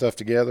all that stuff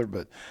together.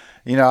 But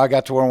I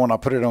got to where when I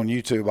put it on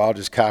YouTube, I'll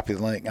just copy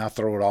the link and I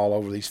throw it all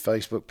over these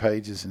Facebook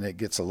pages, and it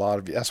gets a lot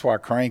of views. That's why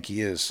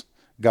Cranky is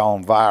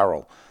gone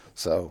viral.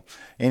 So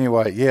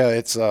anyway,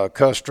 it's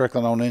Cuz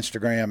Strickland on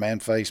Instagram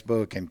and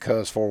Facebook, and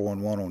Cuz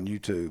 411 on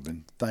YouTube.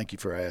 And thank you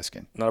for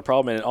asking. Not a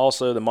problem. And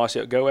also the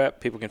Mossy Go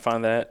app, people can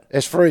find that.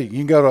 It's free.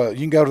 You can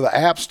go to the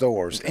app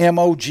stores,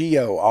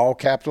 MOGO, all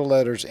capital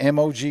letters,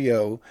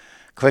 MOGO.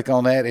 Click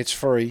on that. It's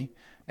free.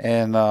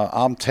 And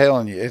I'm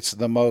telling you, it's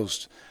the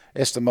most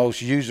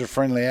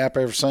user-friendly app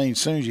I've ever seen. As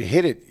soon as you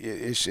hit it,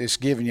 it's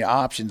giving you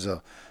options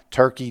of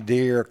turkey,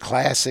 deer,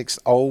 classics,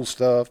 old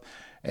stuff.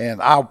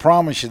 And I'll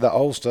promise you the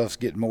old stuff's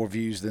getting more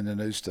views than the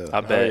new stuff. I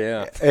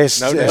bet,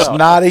 It's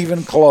not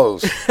even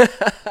close.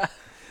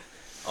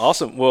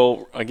 Awesome.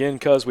 Well, again,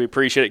 Cuz, we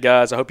appreciate it,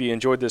 guys. I hope you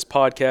enjoyed this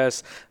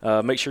podcast.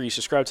 Make sure you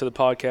subscribe to the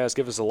podcast,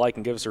 give us a like,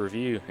 and give us a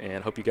review.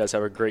 And hope you guys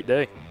have a great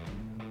day.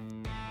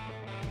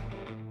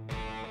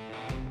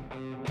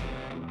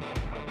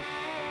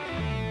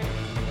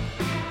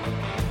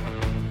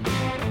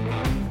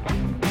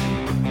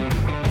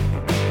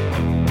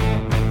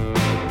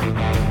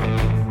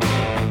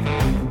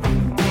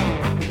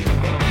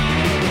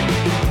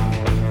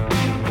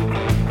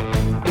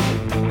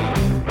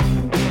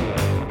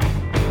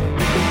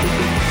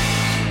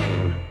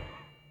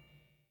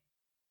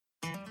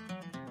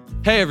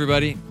 Hey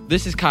everybody,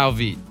 this is Kyle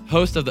Veet,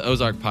 host of the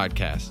Ozark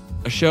Podcast,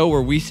 a show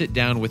where we sit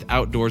down with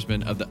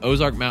outdoorsmen of the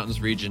Ozark Mountains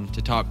region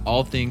to talk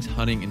all things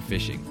hunting and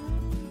fishing.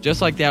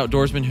 Just like the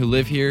outdoorsmen who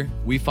live here,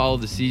 we follow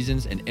the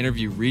seasons and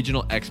interview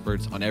regional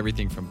experts on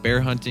everything from bear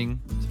hunting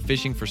to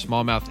fishing for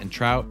smallmouth and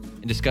trout,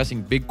 and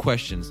discussing big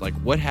questions like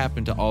what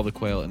happened to all the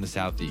quail in the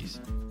Southeast.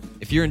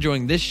 If you're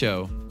enjoying this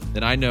show,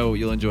 then I know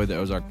you'll enjoy the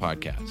Ozark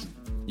Podcast.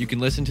 You can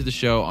listen to the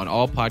show on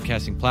all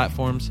podcasting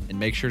platforms, and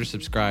make sure to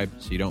subscribe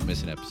so you don't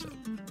miss an episode.